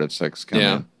Tired of Sex come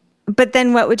in. But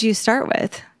then what would you start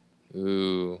with?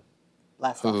 Ooh.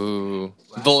 Blast Off. Ooh.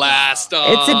 Blast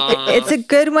Off. It's a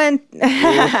good one.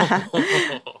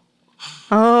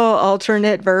 Oh,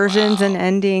 alternate versions and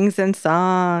endings and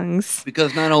songs.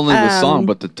 Because not only the song,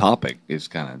 but the topic is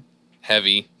kind of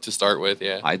heavy to start with.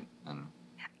 Yeah. I don't know.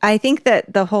 I think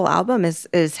that the whole album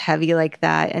is heavy like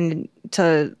that. And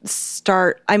to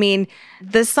start, I mean,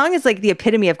 the song is like the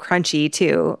epitome of crunchy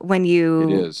too. When you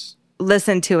it is.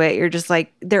 Listen to it, you're just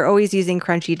like, they're always using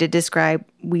crunchy to describe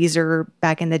Weezer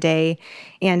back in the day.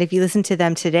 And if you listen to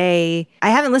them today, I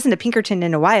haven't listened to Pinkerton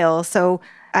in a while. So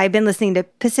I've been listening to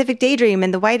Pacific Daydream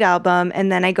and the White Album.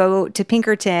 And then I go to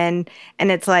Pinkerton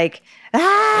and it's like,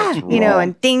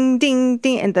 and ding, ding,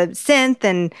 ding, and the synth.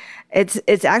 And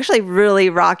it's actually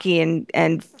really rocky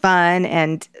and fun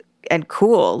and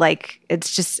cool. Like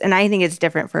it's just, and I think it's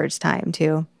different for its time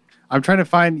too. I'm trying to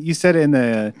find, you said in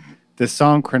the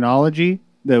song chronology,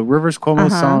 the Rivers Cuomo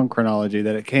song chronology,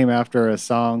 that it came after a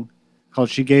song called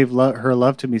 "She Gave Her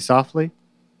Love to Me Softly."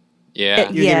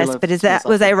 Yeah. Yes, but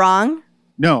was I wrong?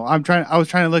 No, I was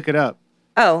trying to look it up.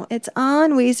 Oh, it's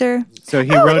on Weezer. So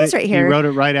he wrote it right here. He wrote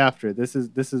it right after. This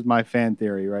is my fan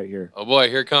theory right here. Oh boy,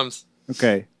 here it comes.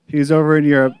 Okay, he was over in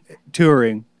Europe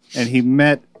touring, and he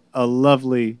met a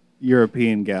lovely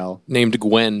European gal named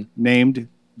Gwen. Named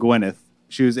Gwyneth.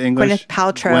 She was English. Gwyneth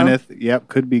Paltrow. Gwyneth. Yep,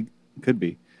 could be.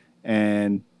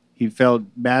 And he fell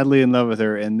madly in love with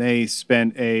her, and they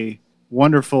spent a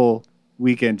wonderful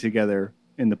weekend together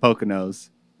in the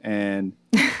Poconos. And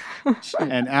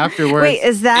afterwards, wait,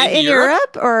 is that in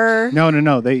Europe or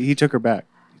no? He took her back.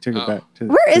 Back to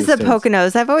where is the States.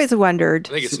 Poconos? I've always wondered.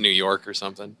 I think it's New York or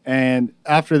something. And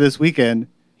after this weekend,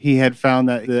 he had found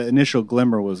that the initial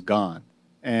glimmer was gone,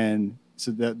 and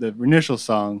so the initial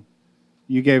song,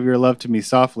 "You Gave Your Love to Me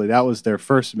Softly," that was their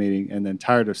first meeting, and then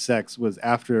 "Tired of Sex" was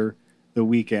after the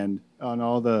weekend on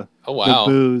all the, Oh, wow.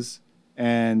 the booze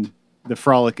and the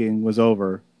frolicking was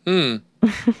over.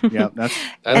 Yeah, that's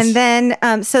and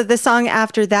then, so the song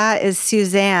after that is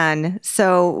Suzanne.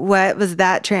 So what was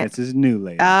that? That's his new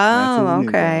lady. Oh,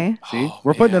 okay. See,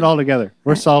 we're putting it all together.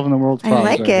 We're solving the world's I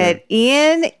problems. like right it.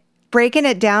 Ian, breaking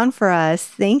it down for us.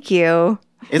 Thank you.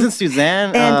 Isn't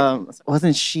Suzanne? And-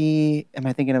 Wasn't she? Am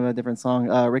I thinking of a different song?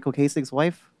 Rick Ocasek's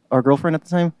wife or girlfriend at the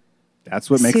time? That's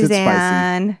what makes it spicy.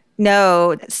 Suzanne.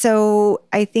 No. So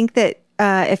I think that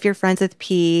if you're friends with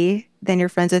P, then you're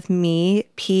friends with me.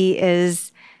 P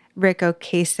is Rick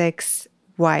Ocasek's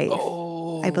wife,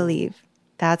 I believe.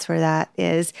 That's where that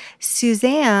is.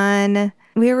 Suzanne,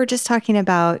 we were just talking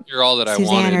about You're all that I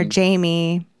Suzanne or wanted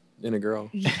Jamie. in a girl.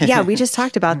 Yeah, we just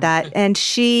talked about that. And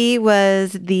she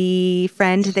was the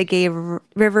friend that gave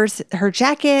Rivers her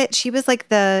jacket. She was like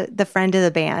the friend of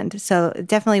the band. So it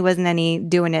definitely wasn't any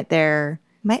doing it there.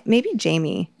 Maybe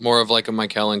Jamie. More of like a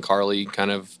Michael and Carly kind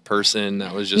of person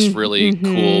that was just really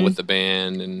cool with the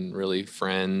band and really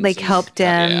friends. Like and, helped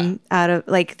him out of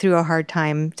like through a hard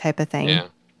time type of thing. Yeah.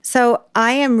 So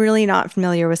I am really not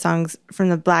familiar with songs from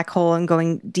the Black Hole and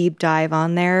going deep dive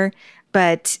on there,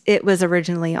 but it was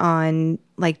originally on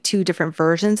like 2 different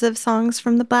versions of songs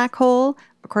from the Black Hole,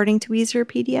 according to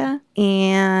Weezerpedia.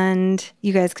 And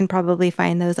you guys can probably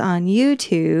find those on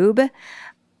YouTube.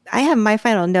 I have my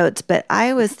final notes, but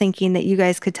I was thinking that you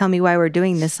guys could tell me why we're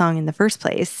doing this song in the first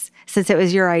place, since it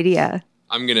was your idea.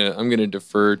 I'm gonna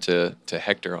defer to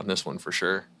Hector on this one for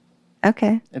sure.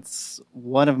 Okay. It's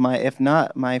one of my, if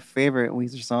not my favorite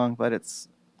Weezer song, but it's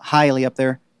highly up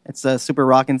there. It's a super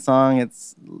rocking song.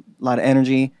 It's a lot of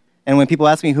energy. And when people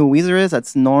ask me who Weezer is,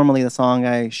 that's normally the song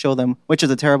I show them, which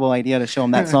is a terrible idea to show them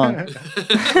that song.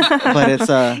 But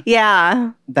it's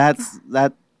yeah,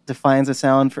 that defines the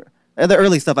sound for the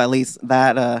early stuff, at least.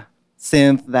 That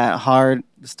synth, that hard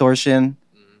distortion.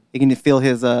 You can feel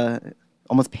his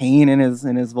almost pain in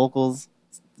his vocals.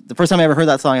 The first time I ever heard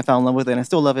that song, I fell in love with it, and I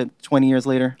still love it 20 years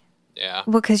later. Yeah.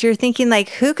 Well, because you're thinking like,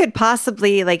 who could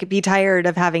possibly like be tired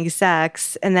of having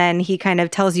sex? And then he kind of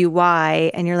tells you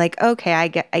why, and you're like, okay,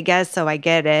 I guess so. I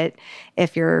get it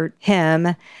if you're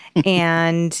him.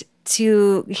 And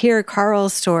to hear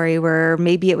Carl's story, where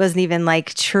maybe it wasn't even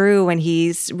like true when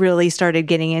he's really started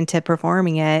getting into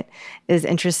performing it, is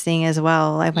interesting as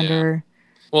well. I wonder.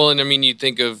 Yeah. Well, and I mean, you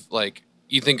think of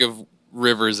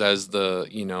Rivers as the,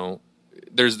 you know,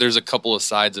 there's a couple of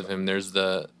sides of him. There's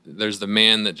the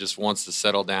man that just wants to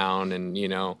settle down and, you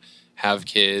know, have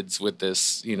kids with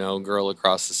this, you know, girl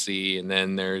across the sea. And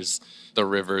then there's the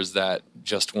Rivers that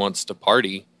just wants to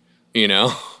party, you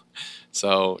know?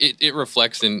 So it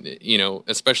reflects in, you know,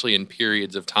 especially in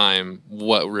periods of time,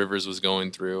 what Rivers was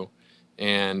going through.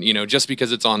 And, you know, just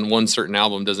because it's on one certain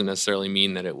album doesn't necessarily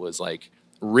mean that it was like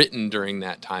written during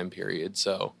that time period.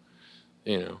 So,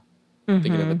 you know.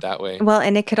 Thinking of it that way. Well,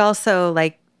 and it could also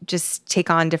like just take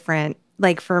on different,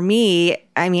 like for me,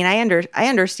 I mean, I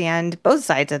understand both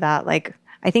sides of that. Like,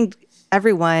 I think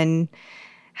everyone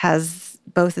has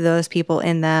both of those people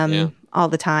in them all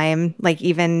the time. Like,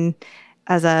 even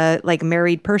as a like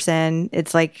married person,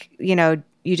 it's like, you know,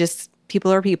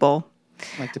 people are people.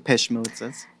 Like Depeche Mode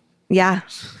says. Yeah.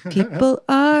 People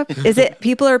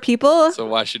are people? So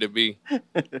why should it be?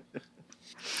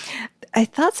 I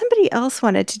thought somebody else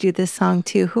wanted to do this song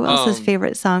too. Who else's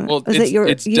favorite song? Well,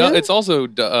 it's also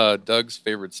Doug's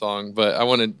favorite song, but I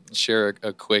want to share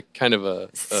a quick kind of a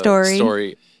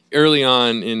story. Early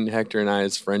on in Hector and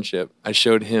I's friendship, I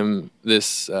showed him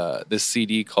this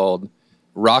CD called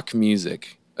Rock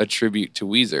Music, a tribute to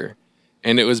Weezer.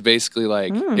 And it was basically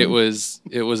like it was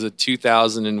a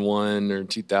 2001 or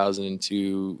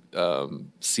 2002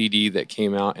 CD that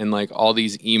came out, and like all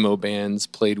these emo bands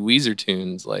played Weezer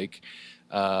tunes like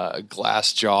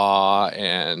Glassjaw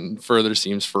and Further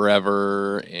Seems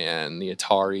Forever and the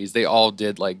Ataris. They all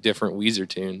did like different Weezer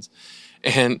tunes.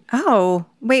 And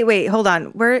wait, hold on.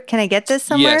 Where can I get this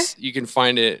somewhere? Yes, you can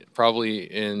find it probably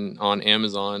on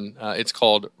Amazon. It's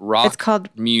called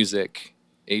Music.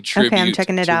 A tribute I'm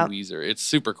checking it to out. Weezer. It's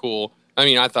super cool. I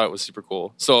mean, I thought it was super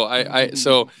cool. So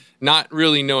so not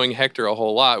really knowing Hector a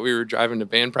whole lot, we were driving to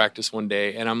band practice one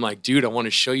day, and I'm like, dude, I want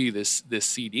to show you this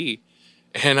CD.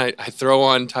 And I throw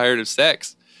on Tired of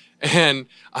Sex, and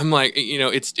I'm like, you know,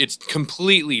 it's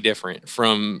completely different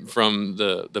from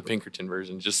the Pinkerton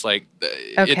version. Just like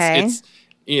it's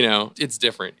you know, it's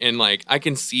different, and like I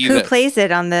can see who plays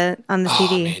it on the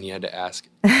CD. Oh man, you had to ask.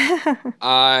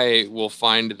 I will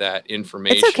find that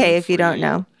information. It's okay if you don't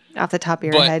know off the top of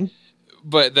your head.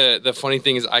 But the funny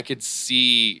thing is, I could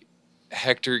see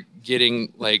Hector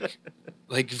getting like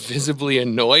like visibly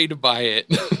annoyed by it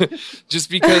just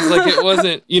because like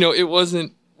it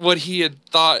wasn't what he had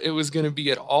thought it was going to be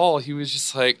at all. He was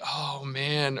just like, oh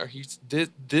man, are you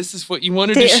this is what you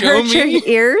wanted to show me? Did it hurt your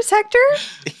ears, Hector?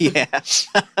 Yeah.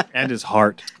 And his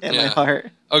heart. And my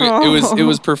heart. Okay, it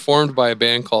was performed by a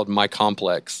band called My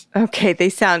Complex. Okay, they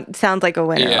sound like a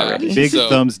winner already. Big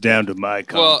thumbs down to My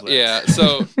Complex. Well, yeah,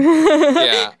 so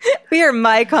yeah. We are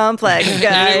My Complex,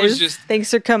 guys. And it was just,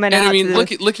 thanks for coming and out. I mean,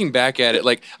 to looking back at it,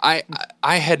 like I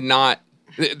had not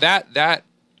that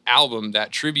album,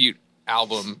 that tribute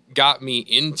album got me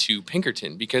into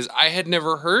Pinkerton because I had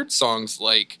never heard songs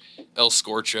like El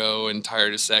Scorcho and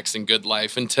Tired of Sex and Good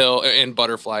Life and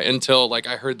Butterfly until like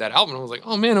I heard that album. I was like,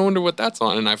 oh man, I wonder what that's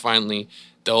on. And I finally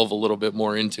delve a little bit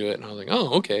more into it. And I was like,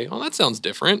 oh, okay. Well, that sounds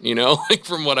different, like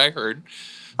from what I heard.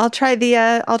 I'll try the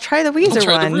Weezer I'll try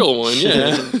one. the real one,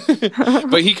 yeah.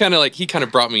 But he kind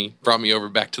of brought me over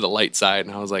back to the light side,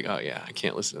 and I was like, oh yeah, I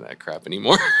can't listen to that crap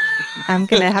anymore. I'm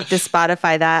gonna have to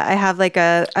Spotify that. I have like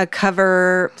a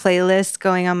cover playlist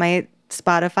going on my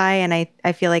Spotify, and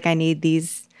I feel like I need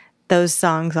those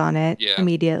songs on it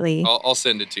immediately. I'll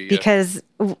send it to you because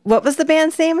what was the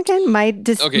band's name again? My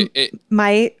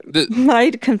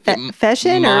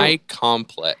Confession. My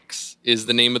Complex is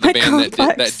the name of the band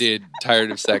that did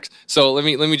Tired of Sex. So let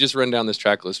me just run down this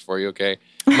track list for you, okay?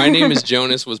 My Name is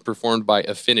Jonas was performed by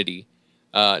Affinity.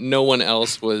 No One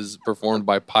Else was performed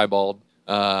by Piebald.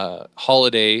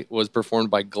 Holiday was performed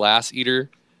by Glass Eater.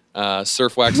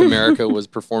 Surf Wax America was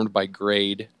performed by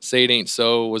Grade. Say It Ain't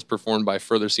So was performed by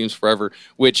Further Seems Forever,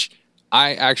 which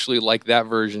I actually like that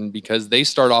version because they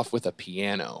start off with a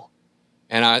piano.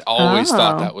 And I always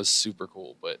thought that was super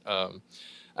cool. But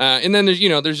and then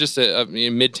there's just a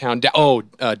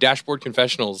Midtown. Dashboard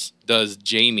Confessionals does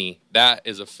Jamie. That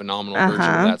is a phenomenal version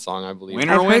of that song, I believe. I've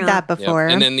heard that before.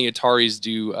 Yep. And then the Ataris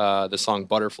do the song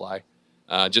Butterfly.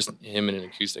 Just him in an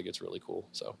acoustic. It's really cool.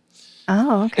 So.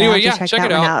 Oh, okay. Anyway, check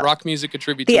it out. Rock music, a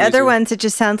tribute to the other Weezer. ones. It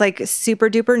just sounds like super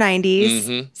duper 90s.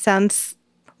 Mm-hmm. Sounds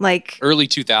like early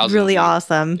 2000s. Really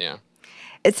awesome. Yeah.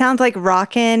 It sounds like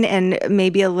rockin' and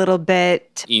maybe a little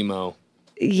bit emo.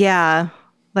 Yeah,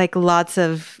 like lots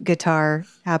of guitar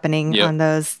happening on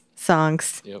those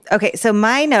songs. Yep. Okay, so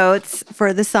my notes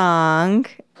for the song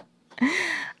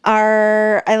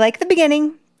are: I like the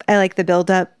beginning. I like the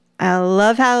build up. I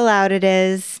love how loud it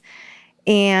is.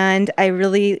 And I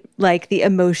really like the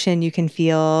emotion you can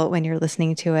feel when you're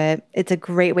listening to it. It's a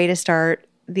great way to start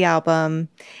the album.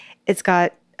 It's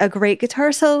got a great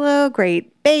guitar solo,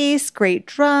 great bass, great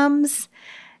drums.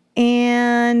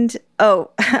 And,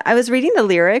 I was reading the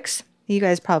lyrics. You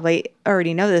guys probably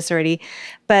already know this already.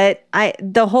 But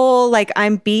the whole, like,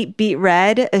 I'm beat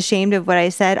red, ashamed of what I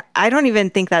said. I don't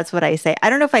even think that's what I say. I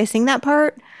don't know if I sing that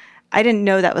part. I didn't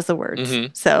know that was the words.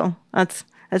 Mm-hmm. So that's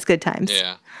good times.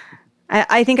 Yeah.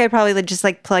 I think I probably just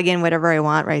like plug in whatever I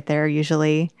want right there,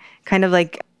 usually. Kind of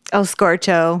like El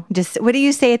Scorcho. Just what do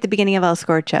you say at the beginning of El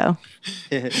Scorcho?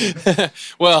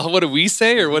 Well, what do we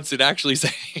say or what's it actually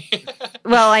say?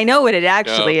 Well, I know what it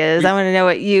actually is. I want to know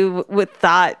what you would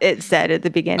thought it said at the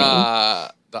beginning.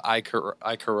 The Ay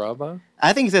Caraba?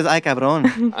 I think he says Ay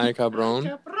Cabron. Ay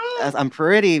Cabron. I'm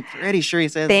pretty sure he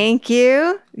says. Thank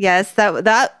you. Yes,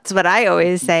 that's what I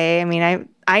always say. I mean, I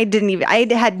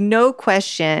had no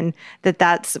question that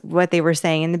that's what they were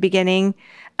saying in the beginning.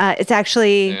 It's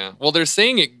actually... Yeah. Well, they're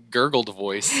saying it gurgled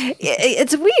voice.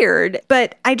 It's weird,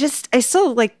 but I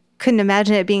still like couldn't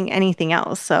imagine it being anything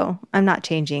else. So I'm not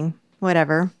changing.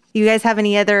 Whatever. You guys have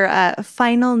any other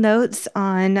final notes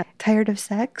on Tired of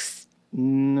Sex?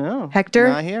 No. Hector?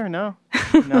 Not here, no.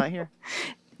 Not here.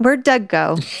 Where'd Doug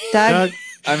go? Doug?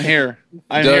 I'm here.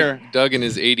 I'm here. Doug and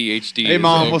his ADHD. Hey,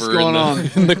 Mom, what's going on?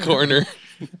 In the corner.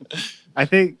 I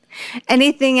think.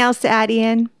 Anything else to add,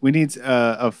 Ian? We need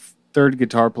a third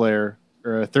guitar player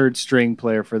or a third string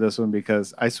player for this one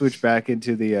because I switched back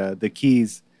into the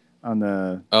keys on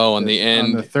the end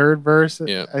on the third verse.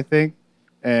 Yeah. I think.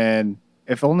 And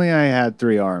if only I had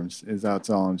 3 arms, that's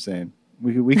all I'm saying.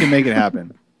 We can make it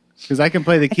happen. Because I can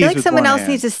play the keys. I feel like with someone one else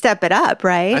hand. needs to step it up,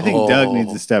 right? I think Doug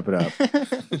needs to step it up.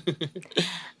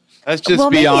 Let's just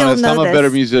be honest. I'm a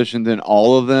better musician than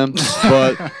all of them,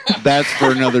 but that's for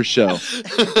another show.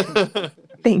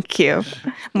 Thank you.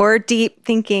 More deep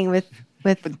thinking with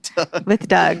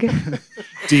Doug.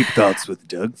 Deep thoughts with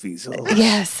Doug Fiesel.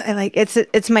 Yes, I like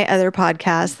it's my other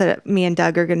podcast that me and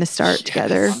Doug are going to start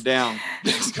together. I'm down.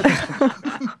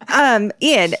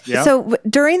 Ian, so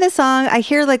during the song, I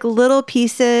hear like little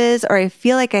pieces, or I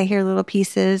feel like I hear little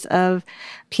pieces of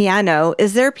piano.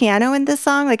 Is there piano in this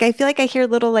song? Like I feel like I hear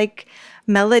little like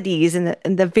melodies in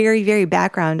the very, very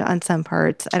background on some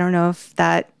parts. I don't know if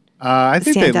that I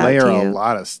think they stand out layer to a you?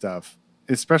 lot of stuff,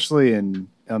 especially on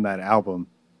that album.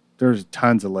 There's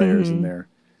tons of layers Mm-hmm. in there.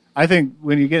 I think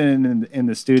when you get in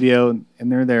the studio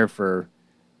and they're there for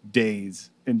days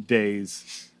and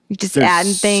days, You just there's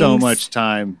adding things. so much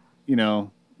time. You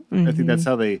know, I think that's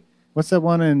how they. What's that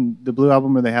one in the Blue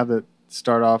album where they have the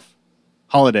start off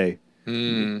Holiday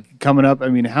coming up? I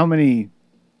mean, how many?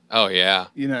 Oh yeah.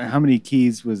 You know, how many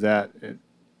keys was that?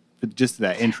 Just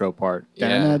that intro part. Yeah.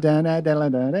 And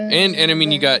And I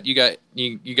mean, you got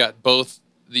both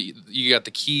you got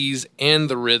the keys and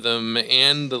the rhythm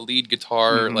and the lead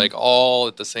guitar like all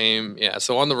at the same. Yeah.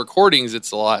 So on the recordings,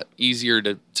 it's a lot easier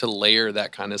to layer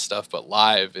that kind of stuff, but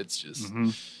live, it's just.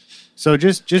 So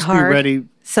just be Hard. ready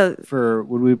So for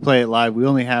when we play it live. We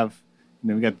only have,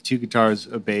 we got the 2 guitars,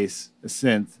 a bass, a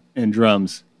synth, and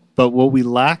drums. But what we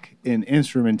lack in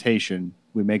instrumentation,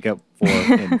 we make up for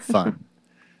in fun.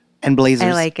 And blazers.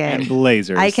 I like it. And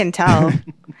blazers. I can tell.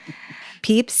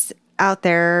 Peeps out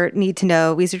there need to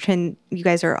know, Weezerton, you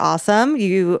guys are awesome.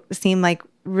 You seem like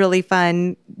really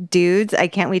fun dudes. I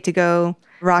can't wait to go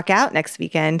rock out next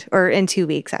weekend, or in 2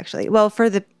 weeks, actually. Well, for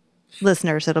the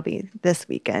listeners, it'll be this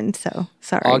weekend, so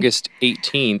sorry. August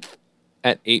 18th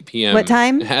at 8 p.m. What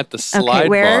time? At the Slide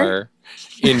where? Bar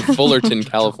in Fullerton,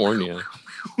 California.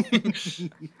 Pew,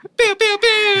 pew,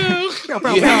 pew.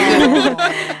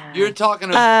 You're talking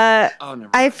about. Oh, never.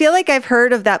 I feel like I've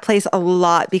heard of that place a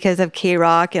lot because of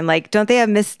K-Rock, and like, don't they have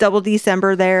Miss Double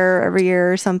December there every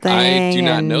year or something? I do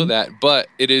not And- know that, but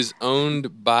it is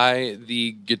owned by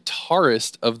the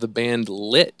guitarist of the band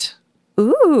Lit.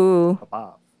 Ooh.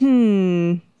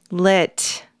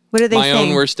 Lit. What do they My sing?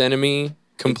 Own Worst Enemy,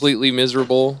 Completely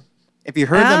Miserable. If you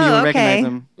heard them, you Oh, would recognize okay.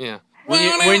 them. Yeah. When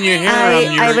you hear I-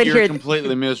 them, I would you're hear-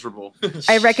 completely miserable.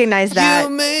 I recognize that,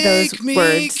 those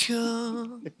words.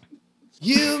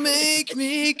 You make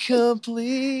me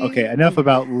complete. Okay, enough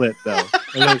about lit though.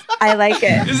 I like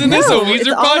it. Isn't this a No, Weezer it's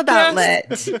all about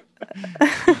podcast?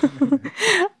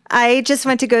 Lit. I just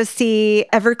went to go see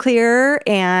Everclear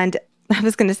and I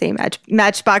was going to say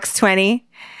Matchbox 20,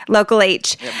 Local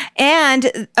H.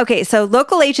 And okay, so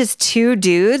Local H is 2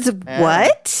 dudes.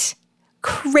 What?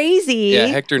 Crazy. Yeah,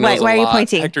 Hector knows Why a are you lot.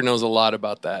 pointing? Hector knows a lot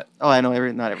about that. Oh, I know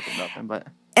not everything about them, but.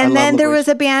 And I then love there Local was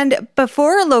a band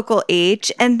before Local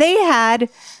H, and they had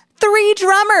 3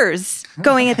 drummers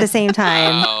going at the same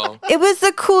time. Wow. It was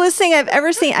the coolest thing I've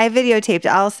ever seen. I videotaped it.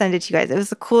 I'll send it to you guys. It was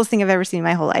the coolest thing I've ever seen in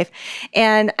my whole life.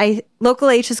 And Local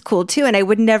H is cool too. And I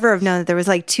would never have known that there was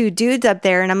like 2 dudes up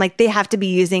there. And I'm like, they have to be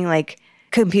using like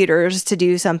computers to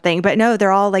do something. But no,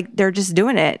 they're all like, they're just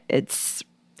doing it. It's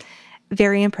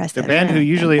very impressive. The band who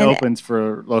usually And- opens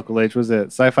for Local H, was it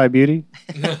Sci-Fi Beauty?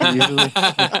 Usually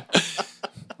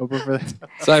open for that.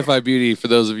 Sci-Fi Beauty, for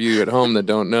those of you at home that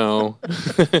don't know,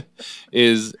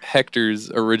 is Hector's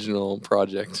original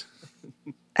project.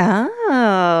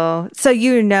 Oh, so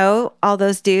you know all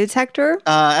those dudes, Hector?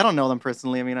 I don't know them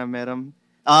personally. I mean, I've met them.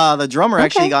 The drummer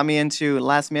actually Okay. got me into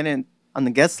last minute on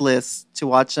the guest list to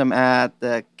watch them at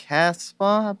the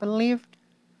Casbah, I believe.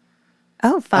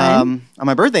 Oh, fun. On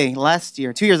my birthday last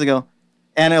year, 2 years ago.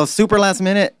 And it was super last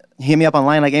minute. He hit me up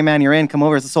online like, hey, man, you're in. Come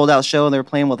over. It's a sold out show. They were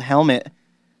playing with Helmet.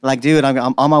 Like, dude,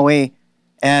 I'm on my way.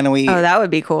 And Oh, that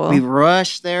would be cool. we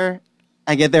rushed there.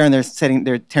 I get there and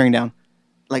they're tearing down.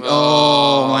 Like,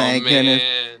 oh my goodness.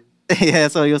 Yeah,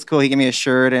 so it was cool. He gave me a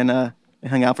shirt and we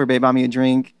hung out for a bit, bought me a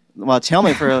drink. Watched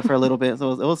Helmet for a little bit.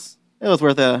 So it was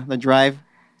worth the drive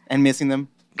and missing them.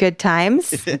 Good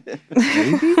times. It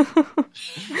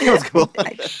was cool.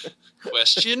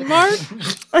 Question mark?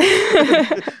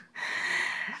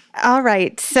 All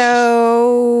right.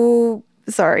 So,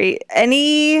 sorry.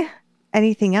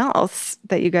 Anything else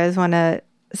that you guys want to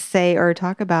say or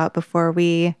talk about before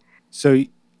we? So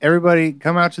everybody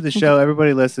come out to the show.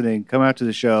 Everybody listening, come out to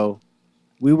the show.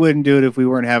 We wouldn't do it if we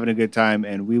weren't having a good time,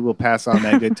 and we will pass on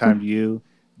that good time to you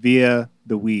via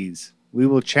the Wheeze. We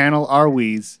will channel our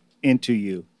Wheeze into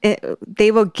you.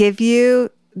 They will give you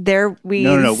their wheeze.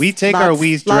 No. We take our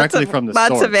wheeze directly from the lots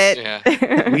source. of it.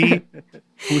 Yeah.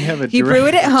 We have a You brew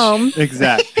it at home.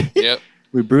 Exactly. Yep.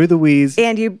 We brew the wheeze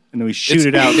And you and then we shoot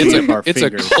it out with our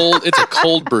fingers. It's a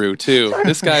cold brew too.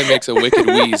 This guy makes a wicked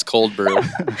wheeze cold brew.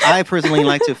 I personally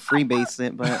like to freebase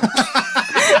it, but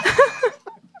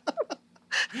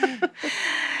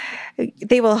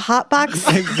they will hotbox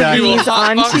Exactly. these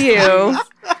onto you.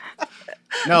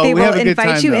 No, They we will have a good invite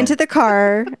time, you though. into the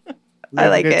car. We I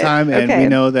have like a good it. time, and Okay. we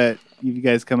know that if you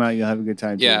guys come out, you'll have a good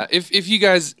time too. Yeah, if you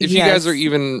guys Yes. are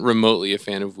even remotely a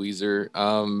fan of Weezer,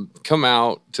 come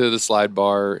out to the Slide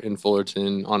Bar in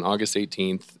Fullerton on August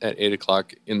 18th at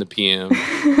 8:00 in the PM,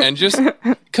 and just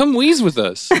come wheeze with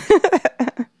us.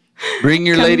 Bring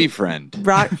your lady friend.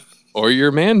 Rock. Or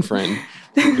your man friend.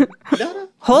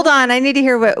 Hold on, I need to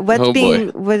hear what's Oh,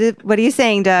 being. boy. What are you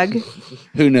saying, Doug?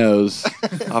 Who knows?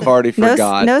 I've already No,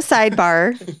 forgot. no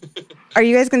sidebar. Are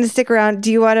you guys going to stick around?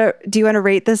 Do you want to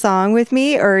rate the song with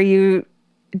me, or do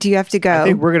you have to go? I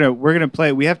think we're gonna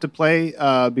play. We have to play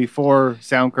before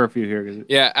sound curfew here. 'Cause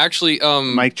Yeah, actually,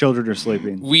 my children are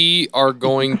sleeping. we are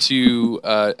going to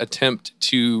attempt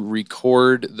to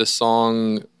record the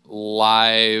song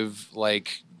live,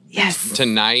 like Yes.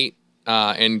 tonight,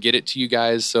 and get it to you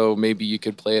guys. So maybe you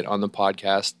could play it on the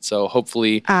podcast. So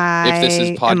hopefully, if this is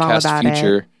I am all podcast about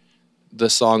future, the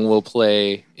song will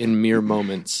play in mere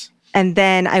moments. And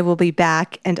then I will be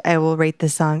back and I will rate the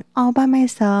song all by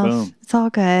myself. Boom. It's all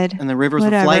good. And the Rivers will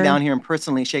fly Whatever. down here and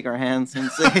personally shake our hands and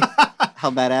say how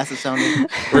badass it sounded.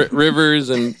 Rivers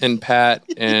and Pat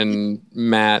and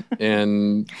Matt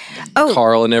and Oh.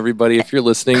 Carl and everybody, if you're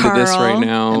listening to this Carl. right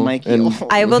now, And Mikey.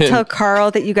 I will tell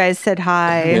Carl that you guys said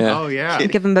hi. Yeah. Oh yeah.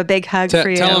 Give him a big hug for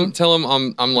you. Tell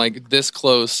him I'm like this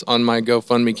close on my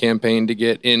GoFundMe campaign to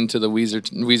get into the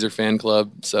Weezer fan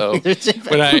club. So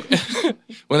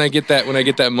when I get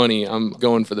that money, I'm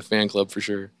going for the fan club for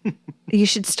sure. You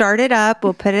should start it up.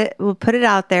 We'll put it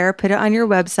out there. Put it on your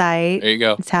website. There you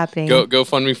go. It's happening. Go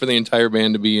fund me for the entire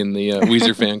band to be in the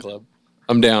Weezer fan club.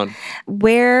 I'm down.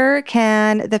 Where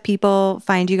can the people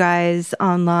find you guys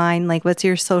online? Like, what's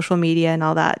your social media and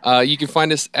all that? You can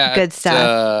find us at Good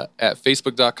stuff. At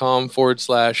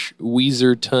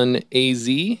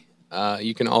facebook.com/WeezertonAZ.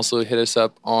 You can also hit us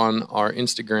up on our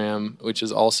Instagram, which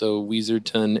is also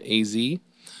WeezertonAZ.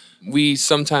 We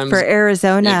sometimes For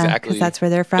Arizona, Exactly. because that's where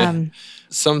they're from.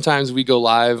 sometimes we go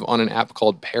live on an app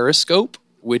called Periscope,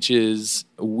 which is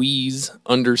Wheeze_Urton.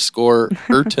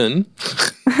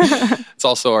 It's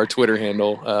also our Twitter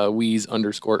handle,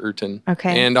 Wheeze_Urton.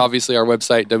 Okay. And obviously our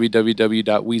website,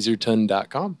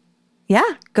 www.weezerton.com. Yeah,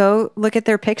 go look at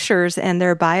their pictures and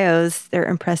their bios, their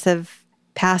impressive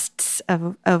pasts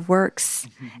of works.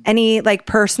 Any like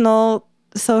personal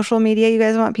social media you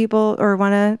guys want people or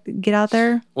want to get out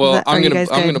there? Well, Are I'm you gonna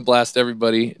guys good? blast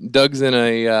everybody. Doug's in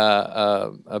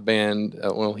a band.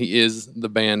 Well, he is the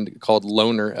band called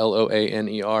Loner,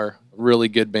 Loaner. Really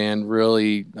good band.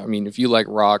 Really, I mean, if you like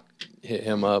rock, hit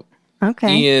him up.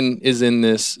 Okay. Ian is in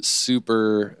this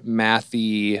super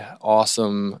mathy,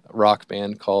 awesome rock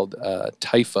band called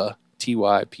Typha,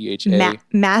 Typha.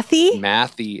 Mathy?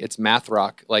 Mathy. It's math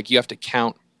rock. Like you have to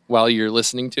count while you're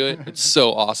listening to it. It's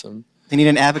so awesome. They need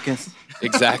an abacus.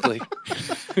 Exactly.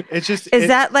 It's just Is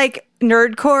that like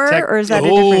nerdcore or is that a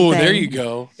Oh, different thing? there you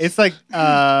go. It's like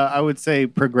I would say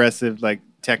progressive, like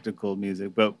technical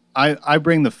music, but I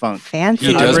bring the funk. Fancy.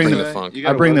 He does bring bring the- the funk. You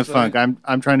got I a bring the website? funk.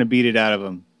 I'm trying to beat it out of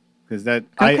them because that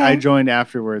Okay. I joined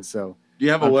afterwards. So Do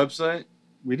you have a website?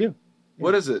 we do.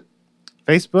 What is it?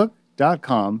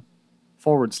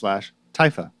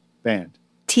 Facebook.com/Typha band.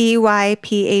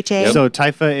 Typha. So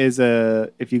Typha is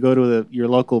if you go to your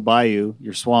local bayou,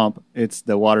 your swamp, it's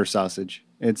the water sausage.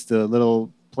 It's the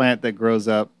little plant that grows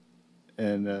up,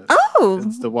 and Oh,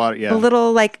 it's the water. Yeah, a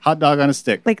little like hot dog on a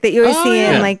stick. that you always Oh, see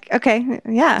in yeah. like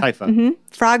yeah. Typha.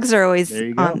 Frogs are always There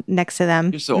you go. on next to them.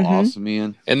 You're so awesome,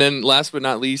 Ian. And then last but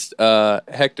not least,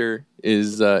 Hector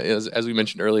is as we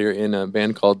mentioned earlier, in a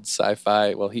band called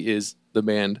Sci-Fi. Well, he is the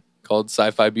band called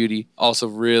Sci-Fi Beauty. Also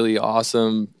really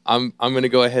awesome. I'm going to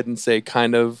go ahead and say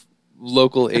kind of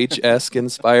local H-esque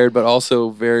inspired, but also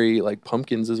very like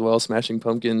Pumpkins as well, Smashing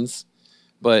Pumpkins.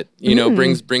 But, you know,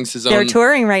 brings his They're own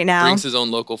touring right now. brings his own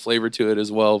local flavor to it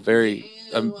as well. Very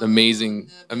amazing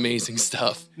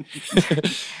stuff.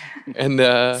 And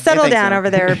Settle down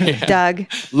over there, Doug.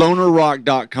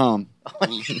 Lonerrock.com.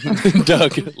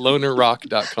 Doug,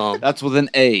 lonerrock.com. That's with an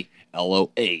A.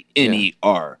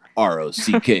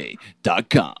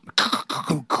 LOANERROCK.com.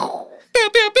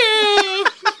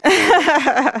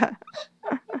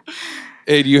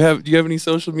 Hey, do you have any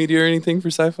social media or anything for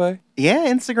Sci-Fi? Yeah,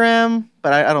 Instagram,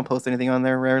 but I don't post anything on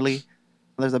there rarely.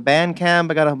 There's a Bandcamp.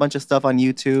 I got a bunch of stuff on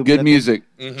YouTube. Good music.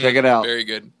 Mhm. Check it out. Very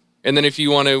good. And then if you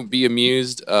want to be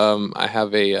amused, I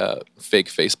have a fake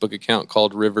Facebook account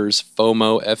called Rivers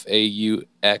FOMO,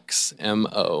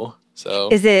 FAUXMO. So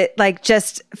Is it like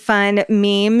just fun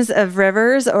memes of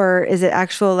rivers or is it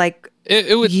actual like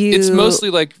it's mostly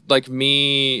like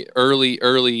me early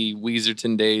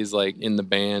Weezerton days, like in the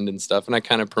band and stuff, and I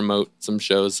kind of promote some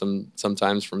shows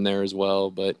sometimes from there as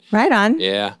well. But right on?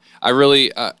 yeah, I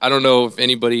really I don't know if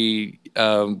anybody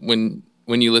when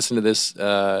you listen to this,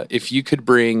 if you could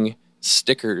bring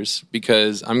stickers,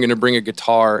 because I'm gonna bring a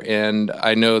guitar and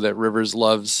I know that Rivers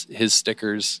loves his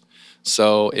stickers.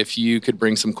 So if you could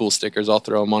bring some cool stickers, I'll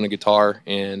throw them on a guitar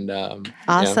and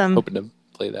Awesome. hoping to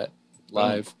play that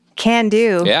live. Can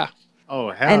do. Yeah.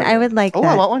 Oh, hell And yeah. I would like Oh,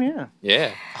 that. I want one. Yeah.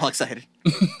 Yeah. All excited.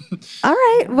 All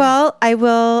right. Well,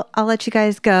 I'll let you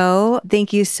guys go.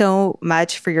 Thank you so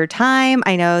much for your time.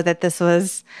 I know that this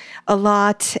was a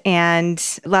lot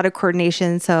and a lot of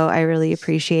coordination, so I really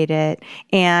appreciate it.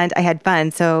 And I had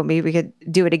fun, so maybe we could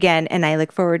do it again. And I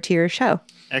look forward to your show.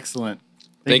 Excellent.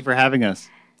 Thank you for having us.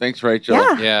 Thanks, Rachel.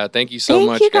 Yeah. Yeah. Thank you so Thank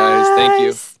much, you, guys. Thank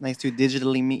you. Nice to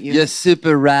digitally meet you. You're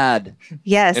super rad.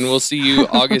 Yes. And we'll see you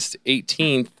August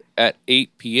 18th at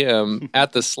 8 p.m.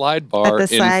 at the Slide Bar At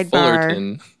the Slide in Bar.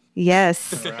 Fullerton.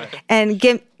 Yes. And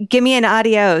give me an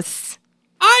adios.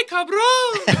 Ay, cabrón!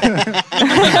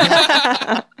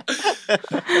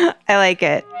 I like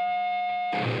it.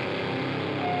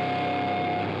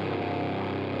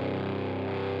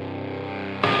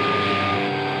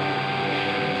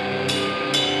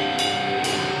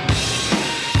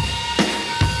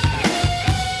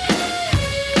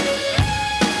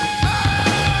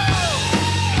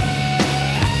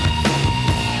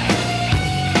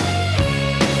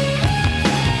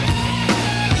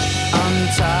 I'm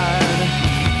tired,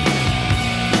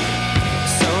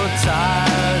 so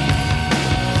tired.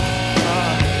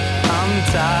 I'm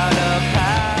tired of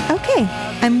Okay,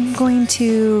 I'm going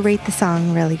to rate the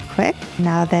song really quick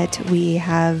now that we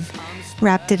have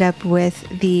wrapped it up with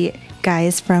the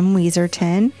guys from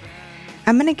Weezerton.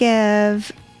 I'm going to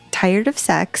give Tired of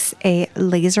Sex a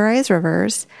Laser Eyes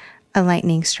Rivers, a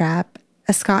Lightning Strap,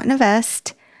 a Scott in a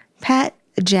Vest, Pat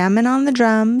jamming on the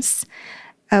drums,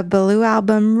 a Blue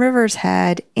Album River's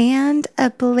Head, and a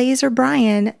Blazer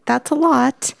Brian. That's a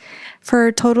lot for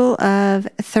a total of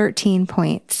 13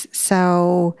 points.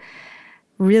 So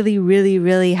really, really,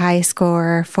 really high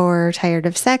score for Tired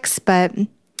of Sex, but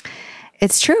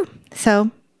it's true.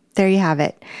 So there you have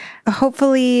it.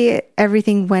 Hopefully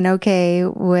everything went okay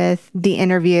with the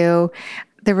interview.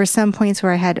 There were some points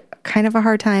where I had kind of a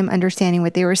hard time understanding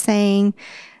what they were saying.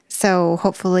 So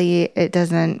hopefully it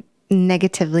doesn't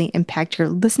negatively impact your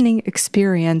listening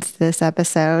experience this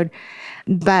episode.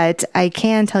 But I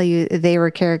can tell you they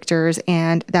were characters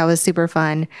and that was super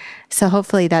fun. So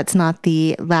hopefully that's not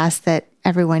the last that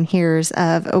everyone hears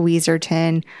of a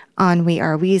Weezerton on We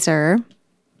Are Weezer.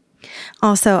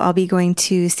 Also, I'll be going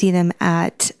to see them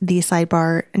at the Slide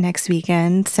Bar next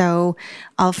weekend. So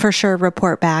I'll for sure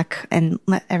report back and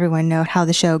let everyone know how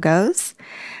the show goes.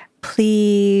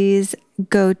 Please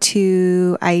go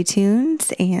to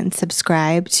iTunes and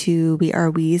subscribe to We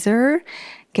Are Weezer.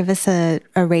 Give us a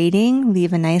rating,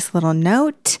 leave a nice little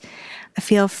note.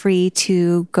 Feel free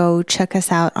to go check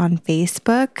us out on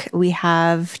Facebook. We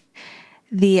have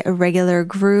the regular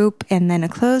group and then a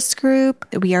closed group,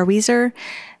 We Are Weezer.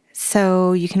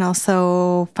 So you can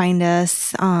also find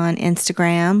us on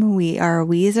Instagram, We Are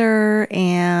Weezer,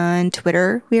 and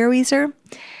Twitter, We Are Weezer.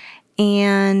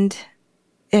 And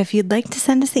if you'd like to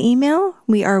send us an email,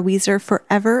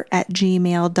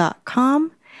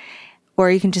 weareweezerforever@gmail.com. Or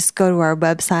you can just go to our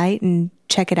website and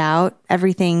check it out.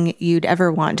 Everything you'd ever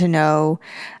want to know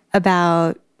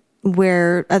about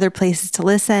where other places to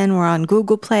listen. We're on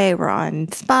Google Play, we're on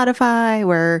Spotify,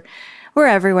 we're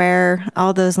everywhere.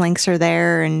 All those links are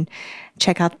there, and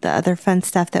check out the other fun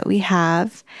stuff that we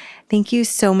have. Thank you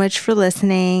so much for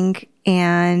listening.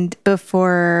 And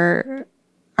before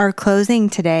our closing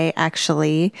today,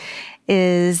 actually,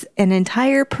 is an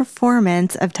entire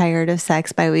performance of Tired of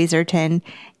Sex by Weezerton,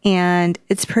 and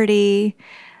it's pretty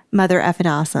mother effing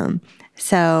awesome.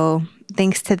 So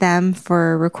thanks to them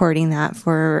for recording that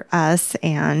for us,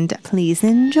 and please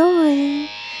enjoy.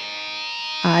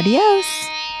 Adios.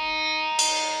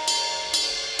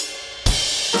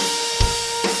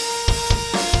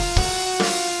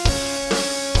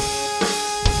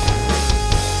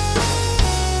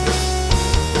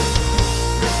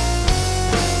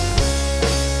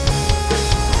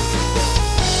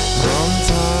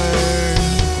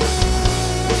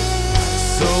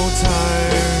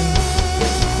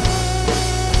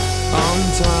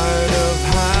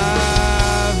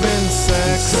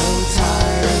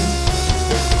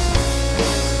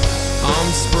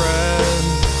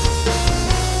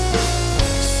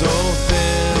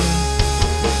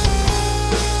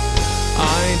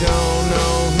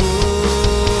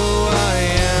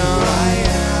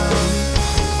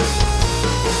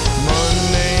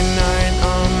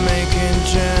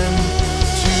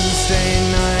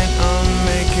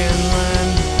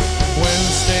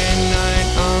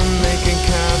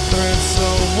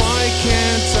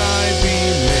 Can't I be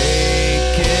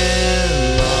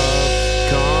making love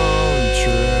come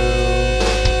true?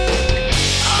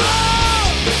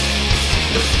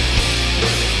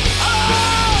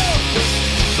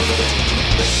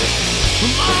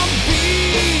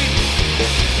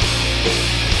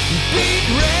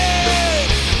 afraid,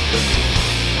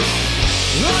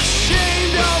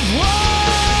 ashamed of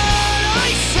what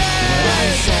I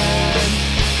said.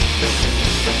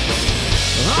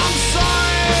 I'm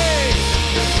sorry,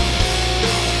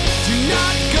 do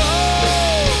not go.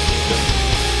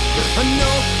 I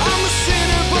know I'm a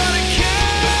sinner, but I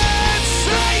can't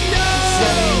say no.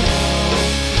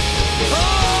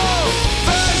 Oh,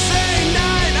 Thursday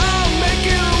night I'll make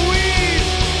it a week.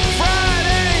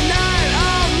 Friday night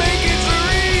I'll make it to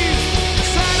Reef.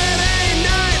 Saturday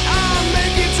night I'll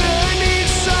make it to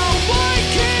Nice. So why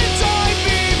can't I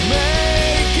be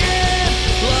making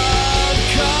love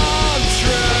come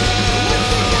true?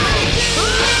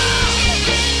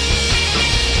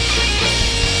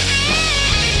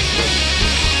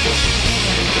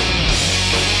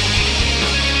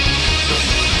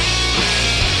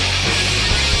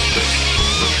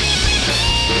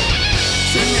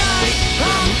 Tonight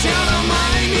I'm down on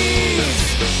my knees.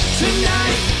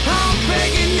 Tonight I'm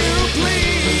begging you,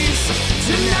 please.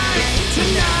 Tonight,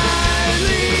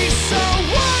 Lisa,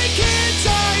 why can't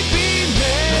I be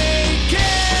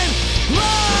making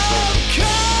love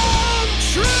come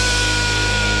true?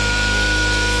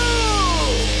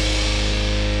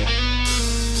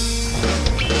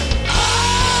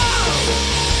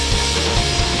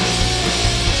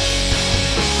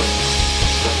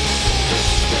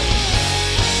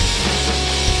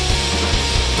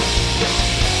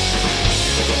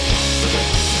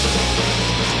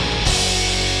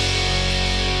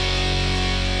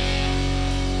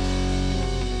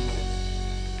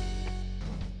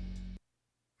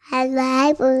 I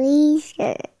like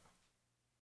Weezer.